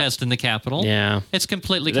to protest in the Capitol. Yeah, it's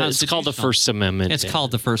completely constitutional. It's called the First Amendment. It's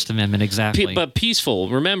called the First Amendment, exactly. But peaceful.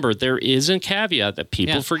 Remember, there is a caveat that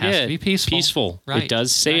people forget. It has to be peaceful. Peaceful. Right. It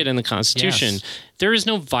does say it in the Constitution. Yes. There is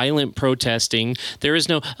no violent protesting. There is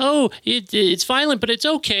no, it's violent, but it's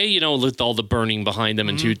okay, with all the burning behind them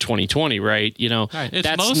into 2020, right? Right. It's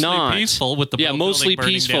that's mostly not peaceful with the mostly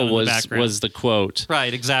building peaceful was the quote.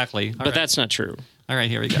 Right, exactly. But that's not true. All right,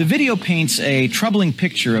 here we go. The video paints a troubling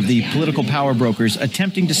picture of the political power brokers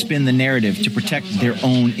attempting to spin the narrative to protect their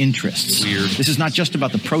own interests. Weird. This is not just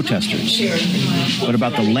about the protesters, but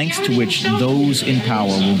about the lengths to which those in power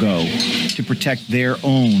will go to protect their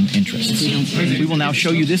own interests. We will now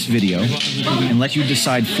show you this video and let you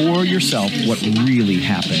decide for yourself what really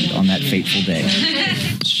happened on that fateful day.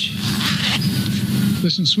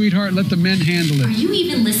 Listen, sweetheart, let the men handle it. Are you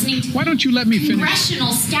even listening to Why don't you let me finish?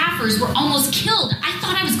 Congressional staffers were almost killed. I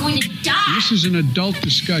thought I was going to die. This is an adult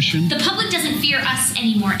discussion. The public doesn't fear us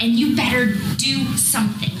anymore, and you better do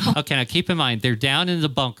something. Okay, now keep in mind, they're down in the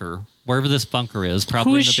bunker, wherever this bunker is.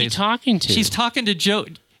 Probably Who in is the she basement. talking to? She's talking to Joe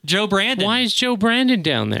Brandon. Why is Joe Brandon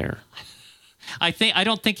down there? I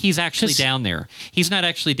don't think he's actually down there. He's not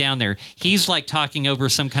actually down there. He's like talking over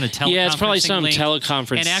some kind of teleconferencing. Yeah, it's probably some link.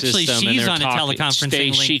 teleconference And actually, system, she's and on a teleconferencing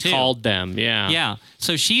link She too. called them. Yeah. Yeah.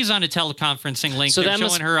 So she's on a teleconferencing link. So They're that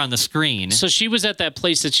showing must- her on the screen. So she was at that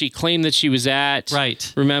place that she claimed that she was at.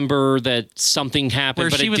 Right. Remember that something happened, Where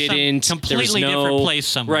but she it was some didn't. completely there was no, different place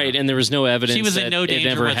somewhere. Right, and there was no evidence She was that in no it danger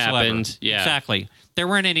never whatsoever. happened. Yeah. Exactly. There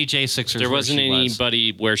weren't any J6ers. There wasn't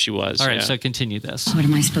anybody where she was. All right, yeah. so continue this. What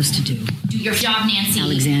am I supposed to do? Do your job, Nancy.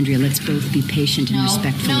 Alexandria, let's both be patient and No,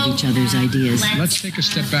 respectful no. of each other's ideas. Let's take a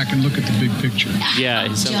step back and look at the big picture. Yeah,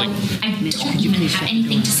 it sounds Joe, like... I don't even have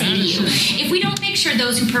anything to say to you. If we don't make sure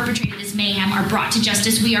those who perpetrated this mayhem are brought to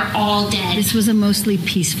justice, we are all dead. This was a mostly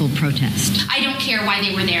peaceful protest. I don't care why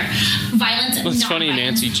they were there. Violence and Well, it's funny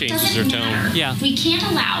non-violence Nancy changes doesn't her tone. matter. Yeah. We can't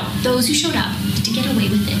allow those who showed up to get away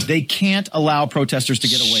with it. They can't allow protesters to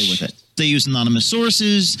get away with it. They use anonymous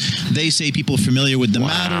sources. They say people familiar with the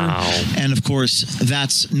matter. And of course,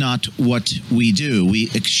 that's not what we do. We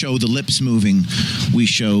show the lips moving. We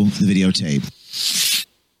show the videotape.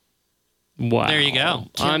 Wow. There you go.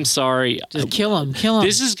 I'm sorry. Just kill him. Kill him.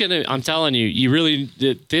 This is going to, I'm telling you,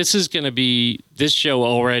 this is going to be, this show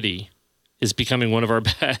already is becoming one of our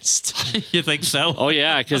best. You think so? Oh,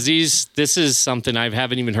 yeah, because this is something I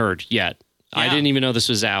haven't even heard yet. I Yeah. didn't even know this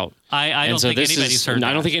was out. I don't think anybody's heard that.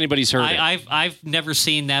 I don't think anybody's heard it. I've never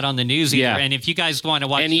seen that on the news either. Yeah. And if you guys want to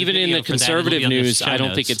watch And the even in video the for that, it'll conservative be on the news, show I don't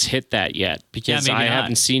notes. think it's hit that yet because maybe I not.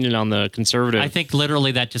 haven't seen it on the conservative. I think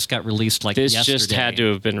literally that just got released like this yesterday. just had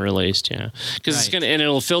to have been released, yeah, because it's Right. gonna and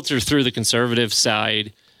it'll filter through the conservative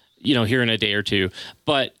side, here in a day or two.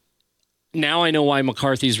 But now I know why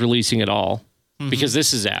McCarthy's releasing it all because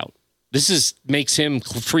this is out. This makes him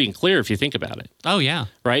free and clear if you think about it. Oh yeah.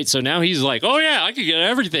 Right. So now he's like, oh yeah, I could get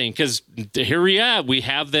everything because here we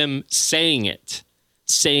have them saying it.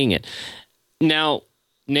 Now,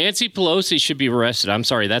 Nancy Pelosi should be arrested. I'm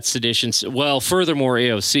sorry, that's sedition. Well, furthermore,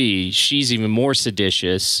 AOC, she's even more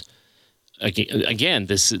seditious. Again,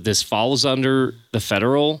 this falls under the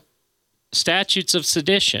federal statutes of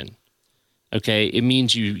sedition. Okay, it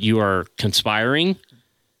means you are conspiring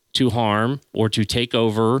to harm or to take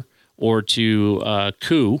over or to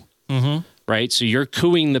coup, right? So you're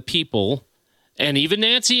cooing the people. And even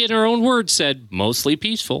Nancy, in her own words, said mostly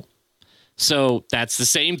peaceful. So that's the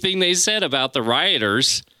same thing they said about the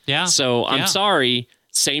rioters. Yeah. So I'm Yeah. sorry,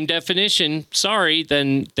 same definition. Sorry,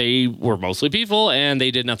 then they were mostly peaceful and they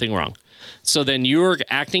did nothing wrong. So then you're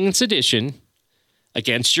acting in sedition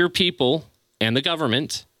against your people and the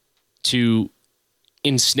government to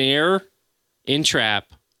ensnare, entrap,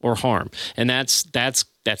 or harm. And that's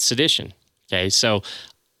sedition. Okay, so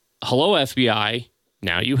hello, FBI.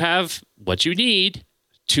 Now you have what you need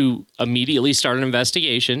to immediately start an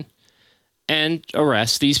investigation and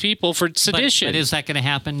arrest these people for sedition. But is that going to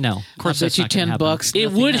happen? No. Of course, bet that's you not gonna happen. $10. It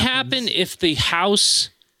nothing would happens. happen if the House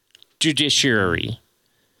Judiciary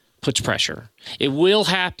puts pressure. It will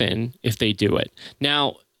happen if they do it.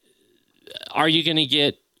 Now, are you going to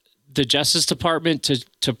get the Justice Department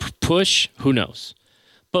to push? Who knows?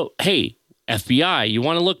 But hey, FBI, you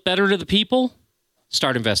want to look better to the people?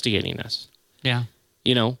 Start investigating this. Yeah.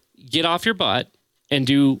 Get off your butt and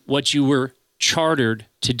do what you were chartered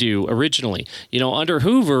to do originally. Under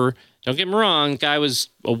Hoover, don't get me wrong, guy was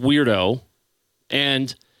a weirdo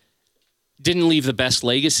and didn't leave the best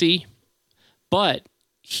legacy, but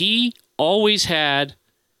he always had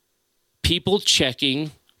people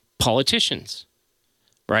checking politicians,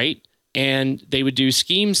 right? And they would do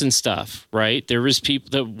schemes and stuff, right? There was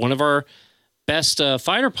people one of our best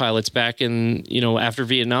fighter pilots back in, after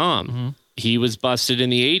Vietnam, he was busted in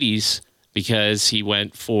the 80s because he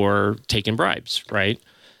went for taking bribes, right?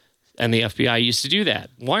 And the FBI used to do that.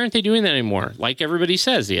 Why aren't they doing that anymore? Like everybody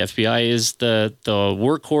says, the FBI is the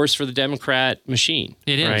workhorse for the Democrat machine.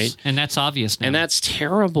 It is. Right? And that's obvious now. And that's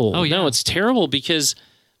terrible. Oh, yeah. No, it's terrible because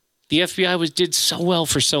the FBI did so well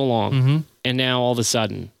for so long. And now all of a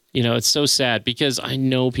sudden, You know, it's so sad because I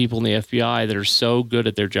know people in the FBI that are so good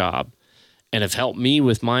at their job and have helped me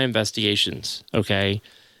with my investigations. Okay.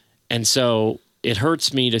 And so it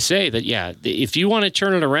hurts me to say that, yeah, if you want to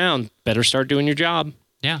turn it around, better start doing your job.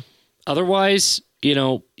 Yeah. Otherwise, you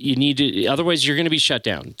know, otherwise you're going to be shut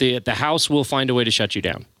down. The House will find a way to shut you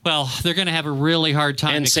down. Well, they're going to have a really hard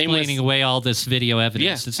time explaining away all this video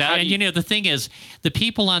evidence. Yeah. And, you know, the thing is, the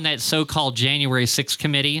people on that so-called January 6th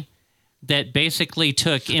committee that basically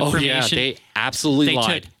took information. Oh, yeah, they absolutely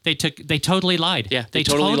lied. They totally lied. Yeah, they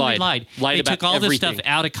totally lied. Lied Lied they about took all everything. this stuff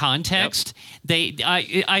out of context. Yep.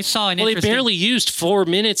 I saw an Well, they interesting... barely used 4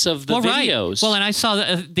 minutes of the videos. Right. Well, and I saw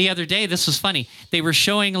the other day, this was funny. They were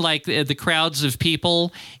showing like the crowds of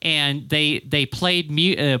people, and they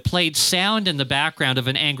played sound in the background of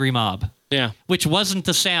an angry mob. Yeah. Which wasn't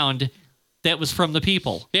the sound that was from the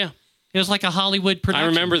people. Yeah. It was like a Hollywood production. I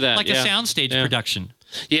remember that. Like a soundstage production.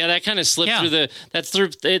 Yeah, that kind of slipped through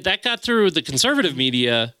that got through the conservative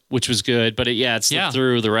media, which was good, but it slipped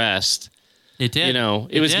through the rest. It did. You know,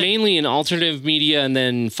 it was mainly in alternative media, and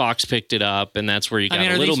then Fox picked it up, and that's where you got a little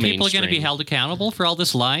mainstream. Are these people going to be held accountable for all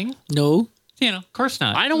this lying? No. You know, of course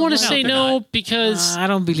not. I don't want to say no because I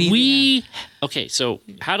don't believe Okay, so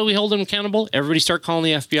how do we hold them accountable? Everybody start calling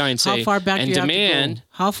the FBI and say, how far back and do you demand. have to go?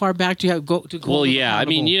 How far back do you have to go? Well, yeah, I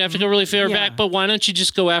mean, you have to go really far back, but why don't you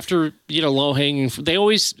just go after, you know, low hanging? They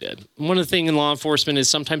always, one of the things in law enforcement is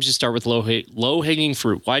sometimes you start with low hanging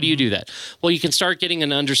fruit. Why do you do that? Well, you can start getting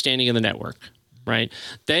an understanding of the network. Right.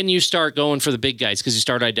 Then you start going for the big guys because you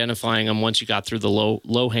start identifying them. Once you got through the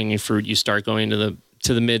low hanging fruit, you start going to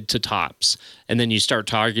the mid to tops, and then you start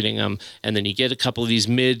targeting them, and then you get a couple of these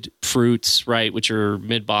mid fruits, right, which are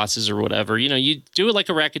mid bosses or whatever. You know, you do it like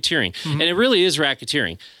a racketeering, and it really is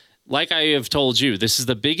racketeering. Like I have told you, this is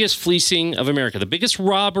the biggest fleecing of America. The biggest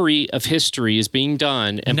robbery of history is being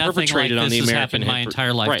done and perpetrated on the American. My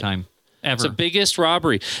entire lifetime. Right. Ever. It's the biggest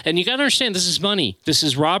robbery. And you got to understand, this is money. This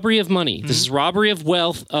is robbery of money. Mm-hmm. This is robbery of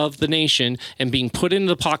wealth of the nation and being put into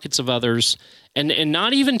the pockets of others. And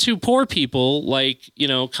not even to poor people like, you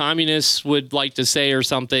know, communists would like to say or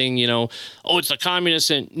something, you know, oh, it's the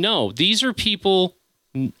communists. And no, these are people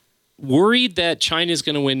worried that China is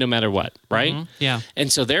going to win no matter what, right? Mm-hmm. Yeah.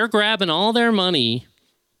 And so they're grabbing all their money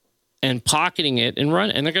and pocketing it and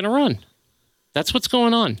they're going to run. That's what's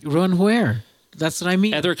going on. Run where? That's what I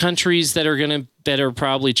mean. Other countries that are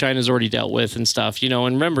probably China's already dealt with and stuff, you know,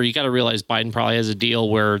 and remember, you got to realize Biden probably has a deal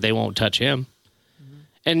where they won't touch him. Mm-hmm.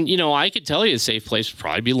 And, you know, I could tell you a safe place would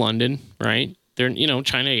probably be London, right? You know,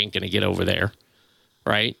 China ain't going to get over there,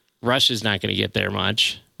 right? Russia's not going to get there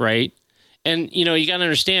much, right? And, you know, you got to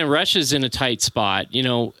understand Russia's in a tight spot. You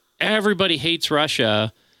know, everybody hates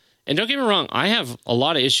Russia. And don't get me wrong, I have a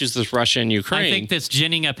lot of issues with Russia and Ukraine. I think this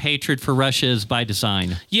ginning up hatred for Russia is by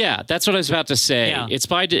design. Yeah, that's what I was about to say. Yeah.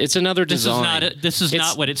 It's another design. This is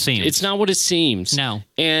not what it seems. It's not what it seems. No.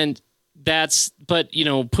 And but, you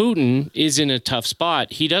know, Putin is in a tough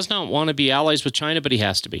spot. He does not want to be allies with China, but he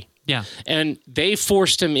has to be. Yeah. And they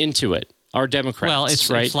forced him into it. Our Democrats, well, it's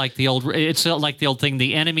like the old thing.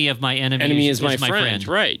 The enemy of my enemy is my friend.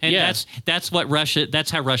 Right? And that's what Russia. That's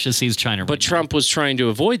how Russia sees China. But Trump was trying to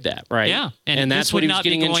avoid that, right? Yeah, and that's what he was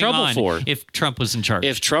getting in trouble for. If Trump was in charge,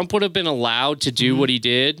 if Trump would have been allowed to do what he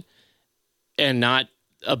did, and not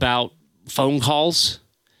about phone calls,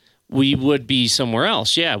 we would be somewhere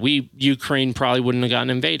else. Yeah, Ukraine probably wouldn't have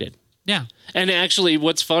gotten invaded. Yeah, and actually,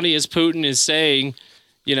 what's funny is Putin is saying,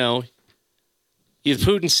 you know,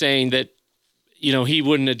 Putin's saying that, you know, he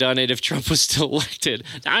wouldn't have done it if Trump was still elected.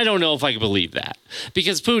 I don't know if I can believe that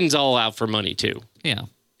because Putin's all out for money too. Yeah.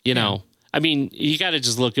 You know, I mean, you got to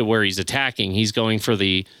just look at where he's attacking. He's going for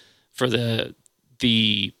the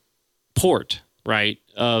port, right,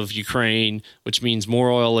 of Ukraine, which means more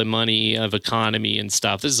oil and money of economy and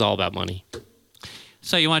stuff. This is all about money.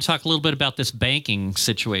 So you want to talk a little bit about this banking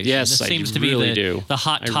situation? Yes, this seems I to be really the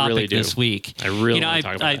hot topic this week. I really want to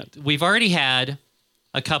talk about that. We've already had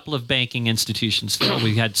a couple of banking institutions.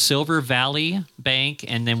 We had Silver Valley Bank,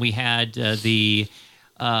 and then we had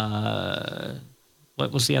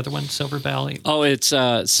what was the other one? Silver Valley? Oh, it's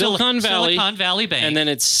Silicon Valley. Silicon Valley Bank. And then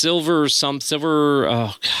it's Silver.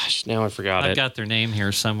 Oh gosh, now I forgot I've got their name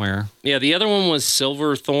here somewhere. Yeah, the other one was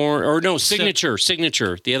Silverthorne, or no, Signature.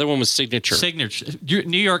 Signature. The other one was Signature.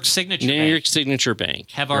 New York Signature. New York Signature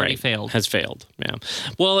Bank have already failed. Has failed. Yeah.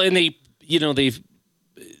 Well, and they've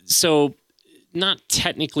not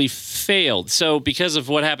technically failed. So because of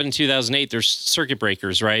what happened in 2008, there's circuit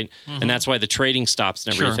breakers, right? Mm-hmm. And that's why the trading stops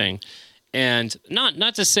and everything. Sure. And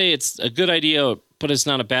not to say it's a good idea, but it's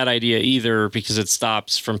not a bad idea either because it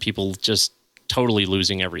stops from people just totally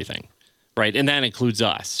losing everything, right? And that includes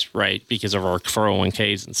us, right, because of our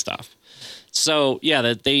 401ks and stuff. So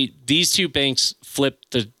yeah, these two banks flip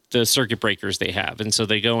the circuit breakers they have, and so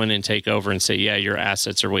they go in and take over and say, yeah, your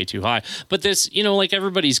assets are way too high. But this, like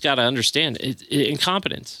everybody's got to understand,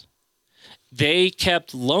 incompetence. They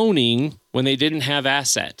kept loaning when they didn't have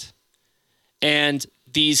asset, and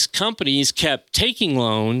these companies kept taking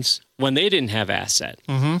loans when they didn't have asset.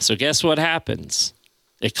 Mm-hmm. So guess what happens?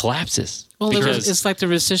 It collapses. Well, it's like the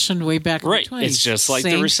recession way back in the 20s. It's just like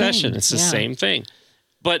the recession. It's the same thing.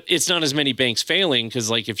 But it's not as many banks failing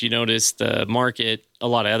because, like, if you notice the market, a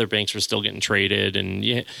lot of other banks were still getting traded, and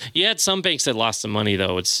you had some banks that lost some money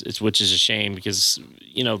though. Which is a shame because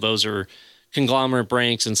those are conglomerate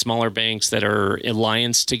banks and smaller banks that are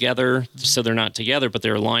allianced together, so they're not together, but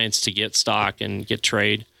they're allianced to get stock and get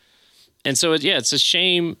trade. And so it's a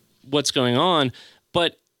shame what's going on,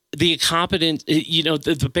 but the incompetent,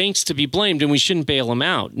 the banks to be blamed, and we shouldn't bail them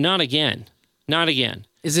out. Not again.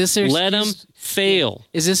 Is this their let them fail?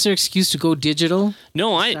 Is this their excuse to go digital?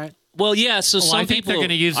 No, well, yeah. So some I think people they're going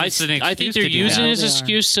to use this as an excuse. I think they're using it as an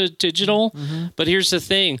excuse to digital. Mm-hmm. But here's the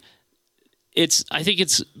thing: I think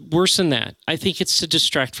it's worse than that. I think it's to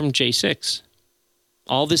distract from J6.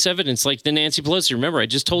 All this evidence, like the Nancy Pelosi. Remember, I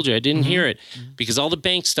just told you I didn't hear it because all the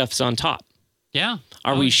bank stuff's on top. Yeah.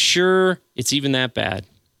 Are we sure it's even that bad?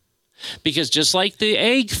 Because just like the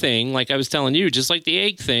egg thing, like I was telling you, just like the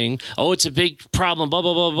egg thing, it's a big problem, blah,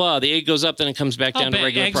 blah, blah, blah. The egg goes up, then it comes back down to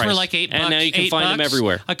regular eggs price. Eggs were like $8. And now you can find them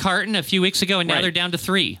everywhere. A carton a few weeks ago, and now they're down to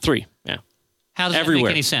 $3. $3, yeah. How does that make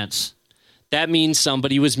any sense? That means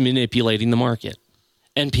somebody was manipulating the market.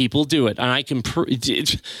 And people do it. And I can I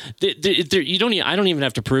don't even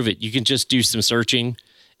have to prove it. You can just do some searching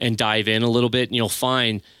and dive in a little bit, and you'll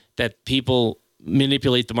find that people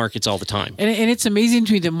manipulate the markets all the time. And it's amazing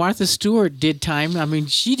to me that Martha Stewart did time. I mean,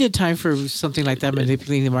 she did time for something like that,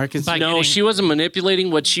 manipulating the markets. No, she wasn't manipulating.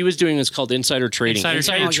 What she was doing is called insider trading.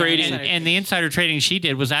 Insider trading. And the insider trading she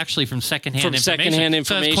did was actually from secondhand information.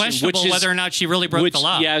 So it's questionable whether or not she really broke the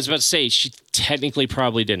law. Yeah, I was about to say, she technically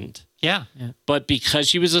probably didn't. Yeah. But because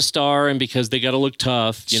she was a star and because they got to look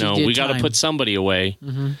tough, we got to put somebody away,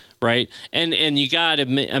 right? And you got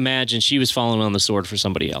to imagine she was falling on the sword for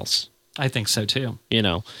somebody else. I think so too.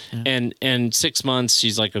 And 6 months,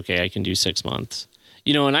 she's like, okay, I can do 6 months.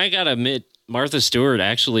 And I got to admit, Martha Stewart,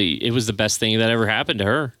 actually, it was the best thing that ever happened to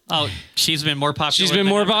her. Oh, she's been more popular. She's been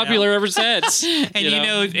more popular ever since.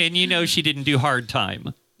 and she didn't do hard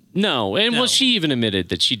time. No, well, she even admitted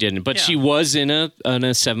that she didn't, but she was in a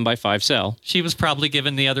 7x5 cell. She was probably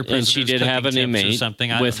given the other prisoners, and she did have an inmate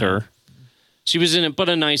with her. She was in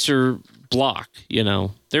a nicer block.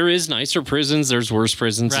 There is nicer prisons. There's worse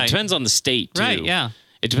prisons. Right. It depends on the state, too. Right? Yeah.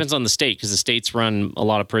 It depends on the state because the states run a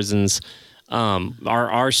lot of prisons.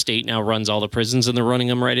 Our state now runs all the prisons, and they're running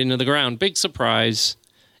them right into the ground. Big surprise.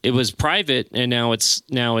 It was private, and now it's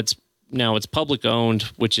public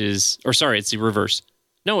owned, it's the reverse.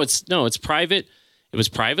 No, it's private. It was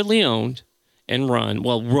privately owned and run.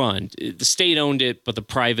 Well, the state owned it, but the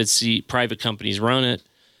private companies run it.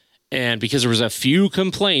 And because there was a few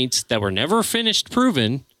complaints that were never finished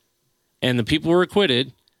proven, and the people were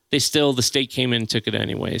acquitted, the state came in and took it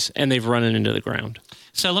anyways, and they've run it into the ground.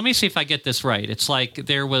 So let me see if I get this right. It's like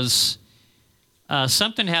there was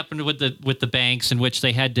something happened with the banks in which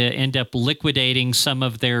they had to end up liquidating some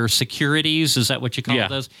of their securities. Is that what you call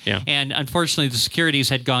those? Yeah. And unfortunately, the securities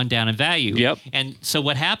had gone down in value. Yep. And so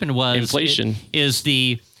what happened was inflation is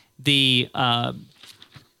the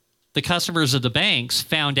customers of the banks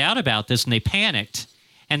found out about this and they panicked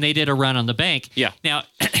and they did a run on the bank. Yeah. Now,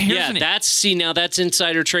 that's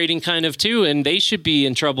insider trading kind of too, and they should be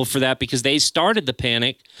in trouble for that because they started the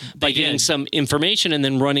panic by getting some information and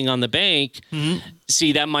then running on the bank. Mm-hmm.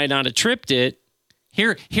 See, that might not have tripped it.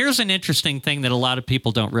 Here's an interesting thing that a lot of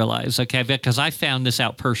people don't realize, okay, because I found this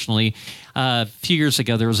out personally. A few years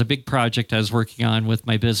ago, there was a big project I was working on with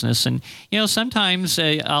my business. And, sometimes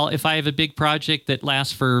if I have a big project that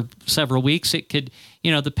lasts for several weeks, it could,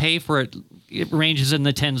 the pay for it ranges in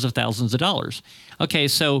the tens of thousands of dollars. Okay,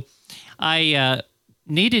 so I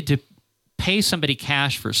needed to pay somebody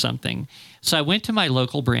cash for something. So I went to my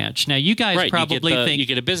local branch. Now, you guys probably think... You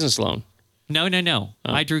get a business loan. No.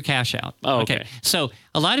 Oh. I drew cash out. Oh, okay. So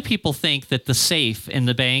a lot of people think that the safe in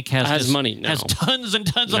the bank has money. No. Has tons and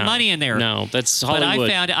tons of money in there. No, that's Hollywood.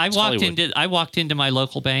 But I walked into my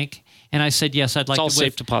local bank and I said, yes, I'd like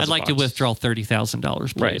to withdraw $30,000,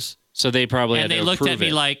 please. Right. So they probably had to approve it. And they looked at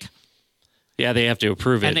me like, yeah, they have to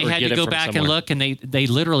approve it. And they had to go back and look, and they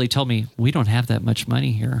literally told me, we don't have that much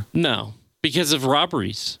money here. No, because of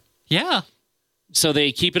robberies. Yeah. So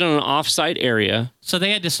they keep it on an offsite area. So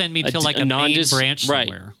they had to send me to like a main branch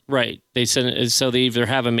somewhere. Right. They send it, so they either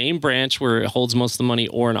have a main branch where it holds most of the money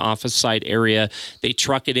or an office site area. They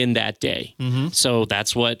truck it in that day. So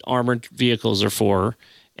that's what armored vehicles are for.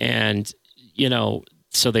 And,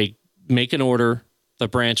 so they make an order, the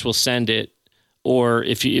branch will send it. Or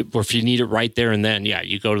if you need it right there and then,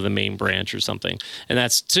 you go to the main branch or something. And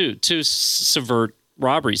that's to subvert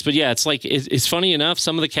robberies. But yeah, it's funny enough,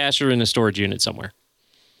 some of the cash are in a storage unit somewhere.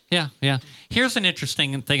 Yeah. Here's an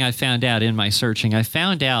interesting thing I found out in my searching. I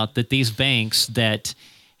found out that these banks that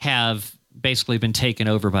have basically been taken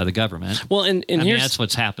over by the government. Well, and that's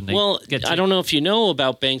what's happening. Well, I don't know if you know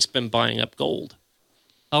about banks been buying up gold.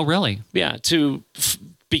 Oh, really? Yeah,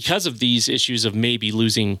 because of these issues of maybe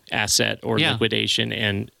losing asset or liquidation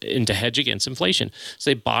and to hedge against inflation. So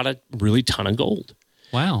they bought a really ton of gold.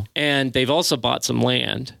 Wow. And they've also bought some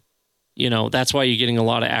land. That's why you're getting a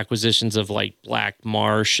lot of acquisitions of like Black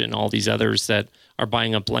Marsh and all these others that are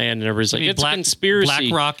buying up land. And everybody's like, it's a conspiracy.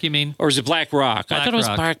 Black Rock, you mean? Or is it Black Rock? I thought it was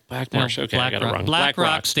Black Marsh. No, okay, I got it wrong. Black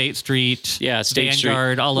Rock, State Street, State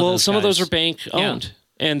Vanguard, Street. all of those some of guys. those are bank owned.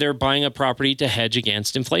 And they're buying up property to hedge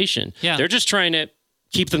against inflation. Yeah. They're just trying to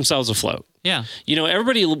keep themselves afloat. Yeah.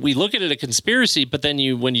 Everybody, we look at it a conspiracy, but then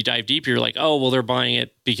when you dive deeper, you're like, oh, well, they're buying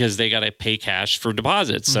it because they got to pay cash for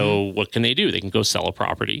deposits. So what can they do? They can go sell a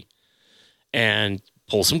property and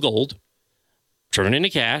pull some gold, turn it into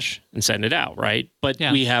cash and send it out, right? But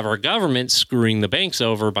we have our government screwing the banks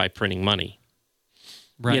over by printing money.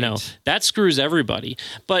 Right. That screws everybody.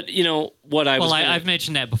 But, I've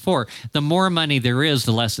mentioned that before. The more money there is,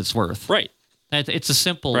 the less it's worth. Right. It's a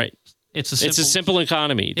simple... Right. It's a simple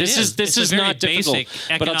economy. This is not difficult.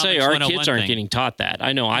 But I'll tell you, our kids aren't getting taught that.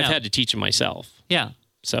 I know. I've had to teach them myself. Yeah.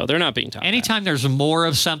 So they're not being taught. Anytime there's more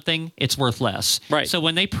of something, it's worth less. Right. So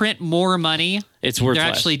when they print more money, it's worth they're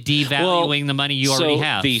less. Actually devaluing the money you already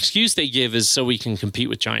have. The excuse they give is so we can compete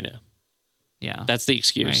with China. Yeah. That's the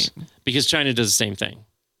excuse. Right. Because China does the same thing.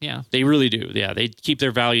 Yeah. They really do. Yeah. They keep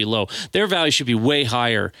their value low. Their value should be way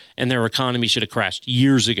higher and their economy should have crashed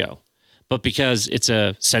years ago. But because it's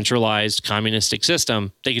a centralized communistic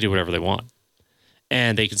system, they can do whatever they want.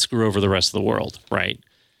 And they can screw over the rest of the world, right?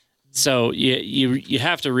 So you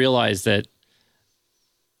have to realize that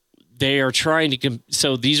they are trying to...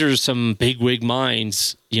 So these are some bigwig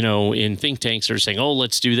minds, in think tanks that are saying, oh,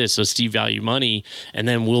 let's do this. Let's devalue money, and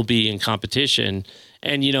then we'll be in competition.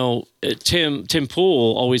 And, Tim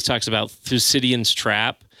Poole always talks about Thucydides'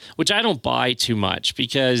 trap, which I don't buy too much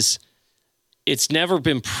because it's never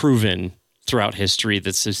been proven throughout history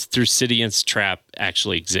that this Thucydides' trap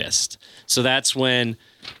actually exists. So that's when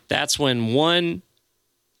one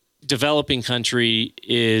developing country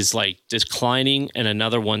is like declining and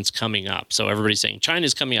another one's coming up. So everybody's saying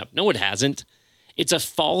China's coming up. No, it hasn't. It's a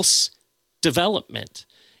false development.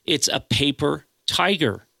 It's a paper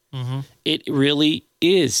tiger. It really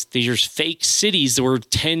is. There's fake cities where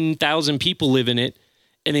 10,000 people live in it,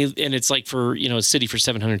 and it's like for a city for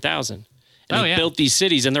 700,000. And they built these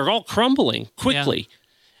cities, and they're all crumbling quickly. Yeah.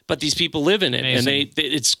 But these people live in it, amazing. And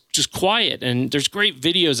it's just quiet. And there's great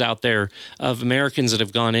videos out there of Americans that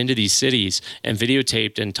have gone into these cities and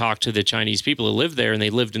videotaped and talked to the Chinese people who live there, and they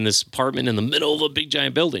lived in this apartment in the middle of a big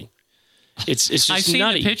giant building. It's just I've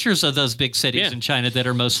seen the pictures of those big cities in China that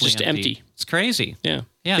are mostly just empty. It's crazy. Yeah.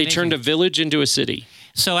 Yeah. They amazing. turned a village into a city.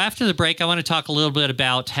 So after the break, I want to talk a little bit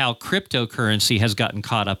about how cryptocurrency has gotten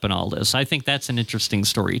caught up in all this. I think that's an interesting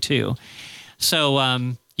story too. So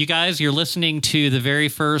you guys, you're listening to the very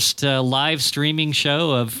first live streaming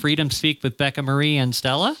show of Freedom Speak with Becca Marie and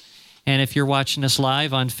Stella. And if you're watching us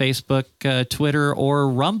live on Facebook, Twitter, or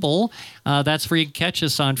Rumble, that's where you can catch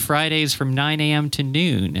us on Fridays from 9 a.m. to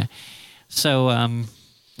noon. So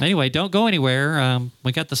anyway, don't go anywhere.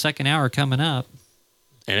 We got the second hour coming up.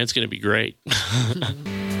 And it's going to be great.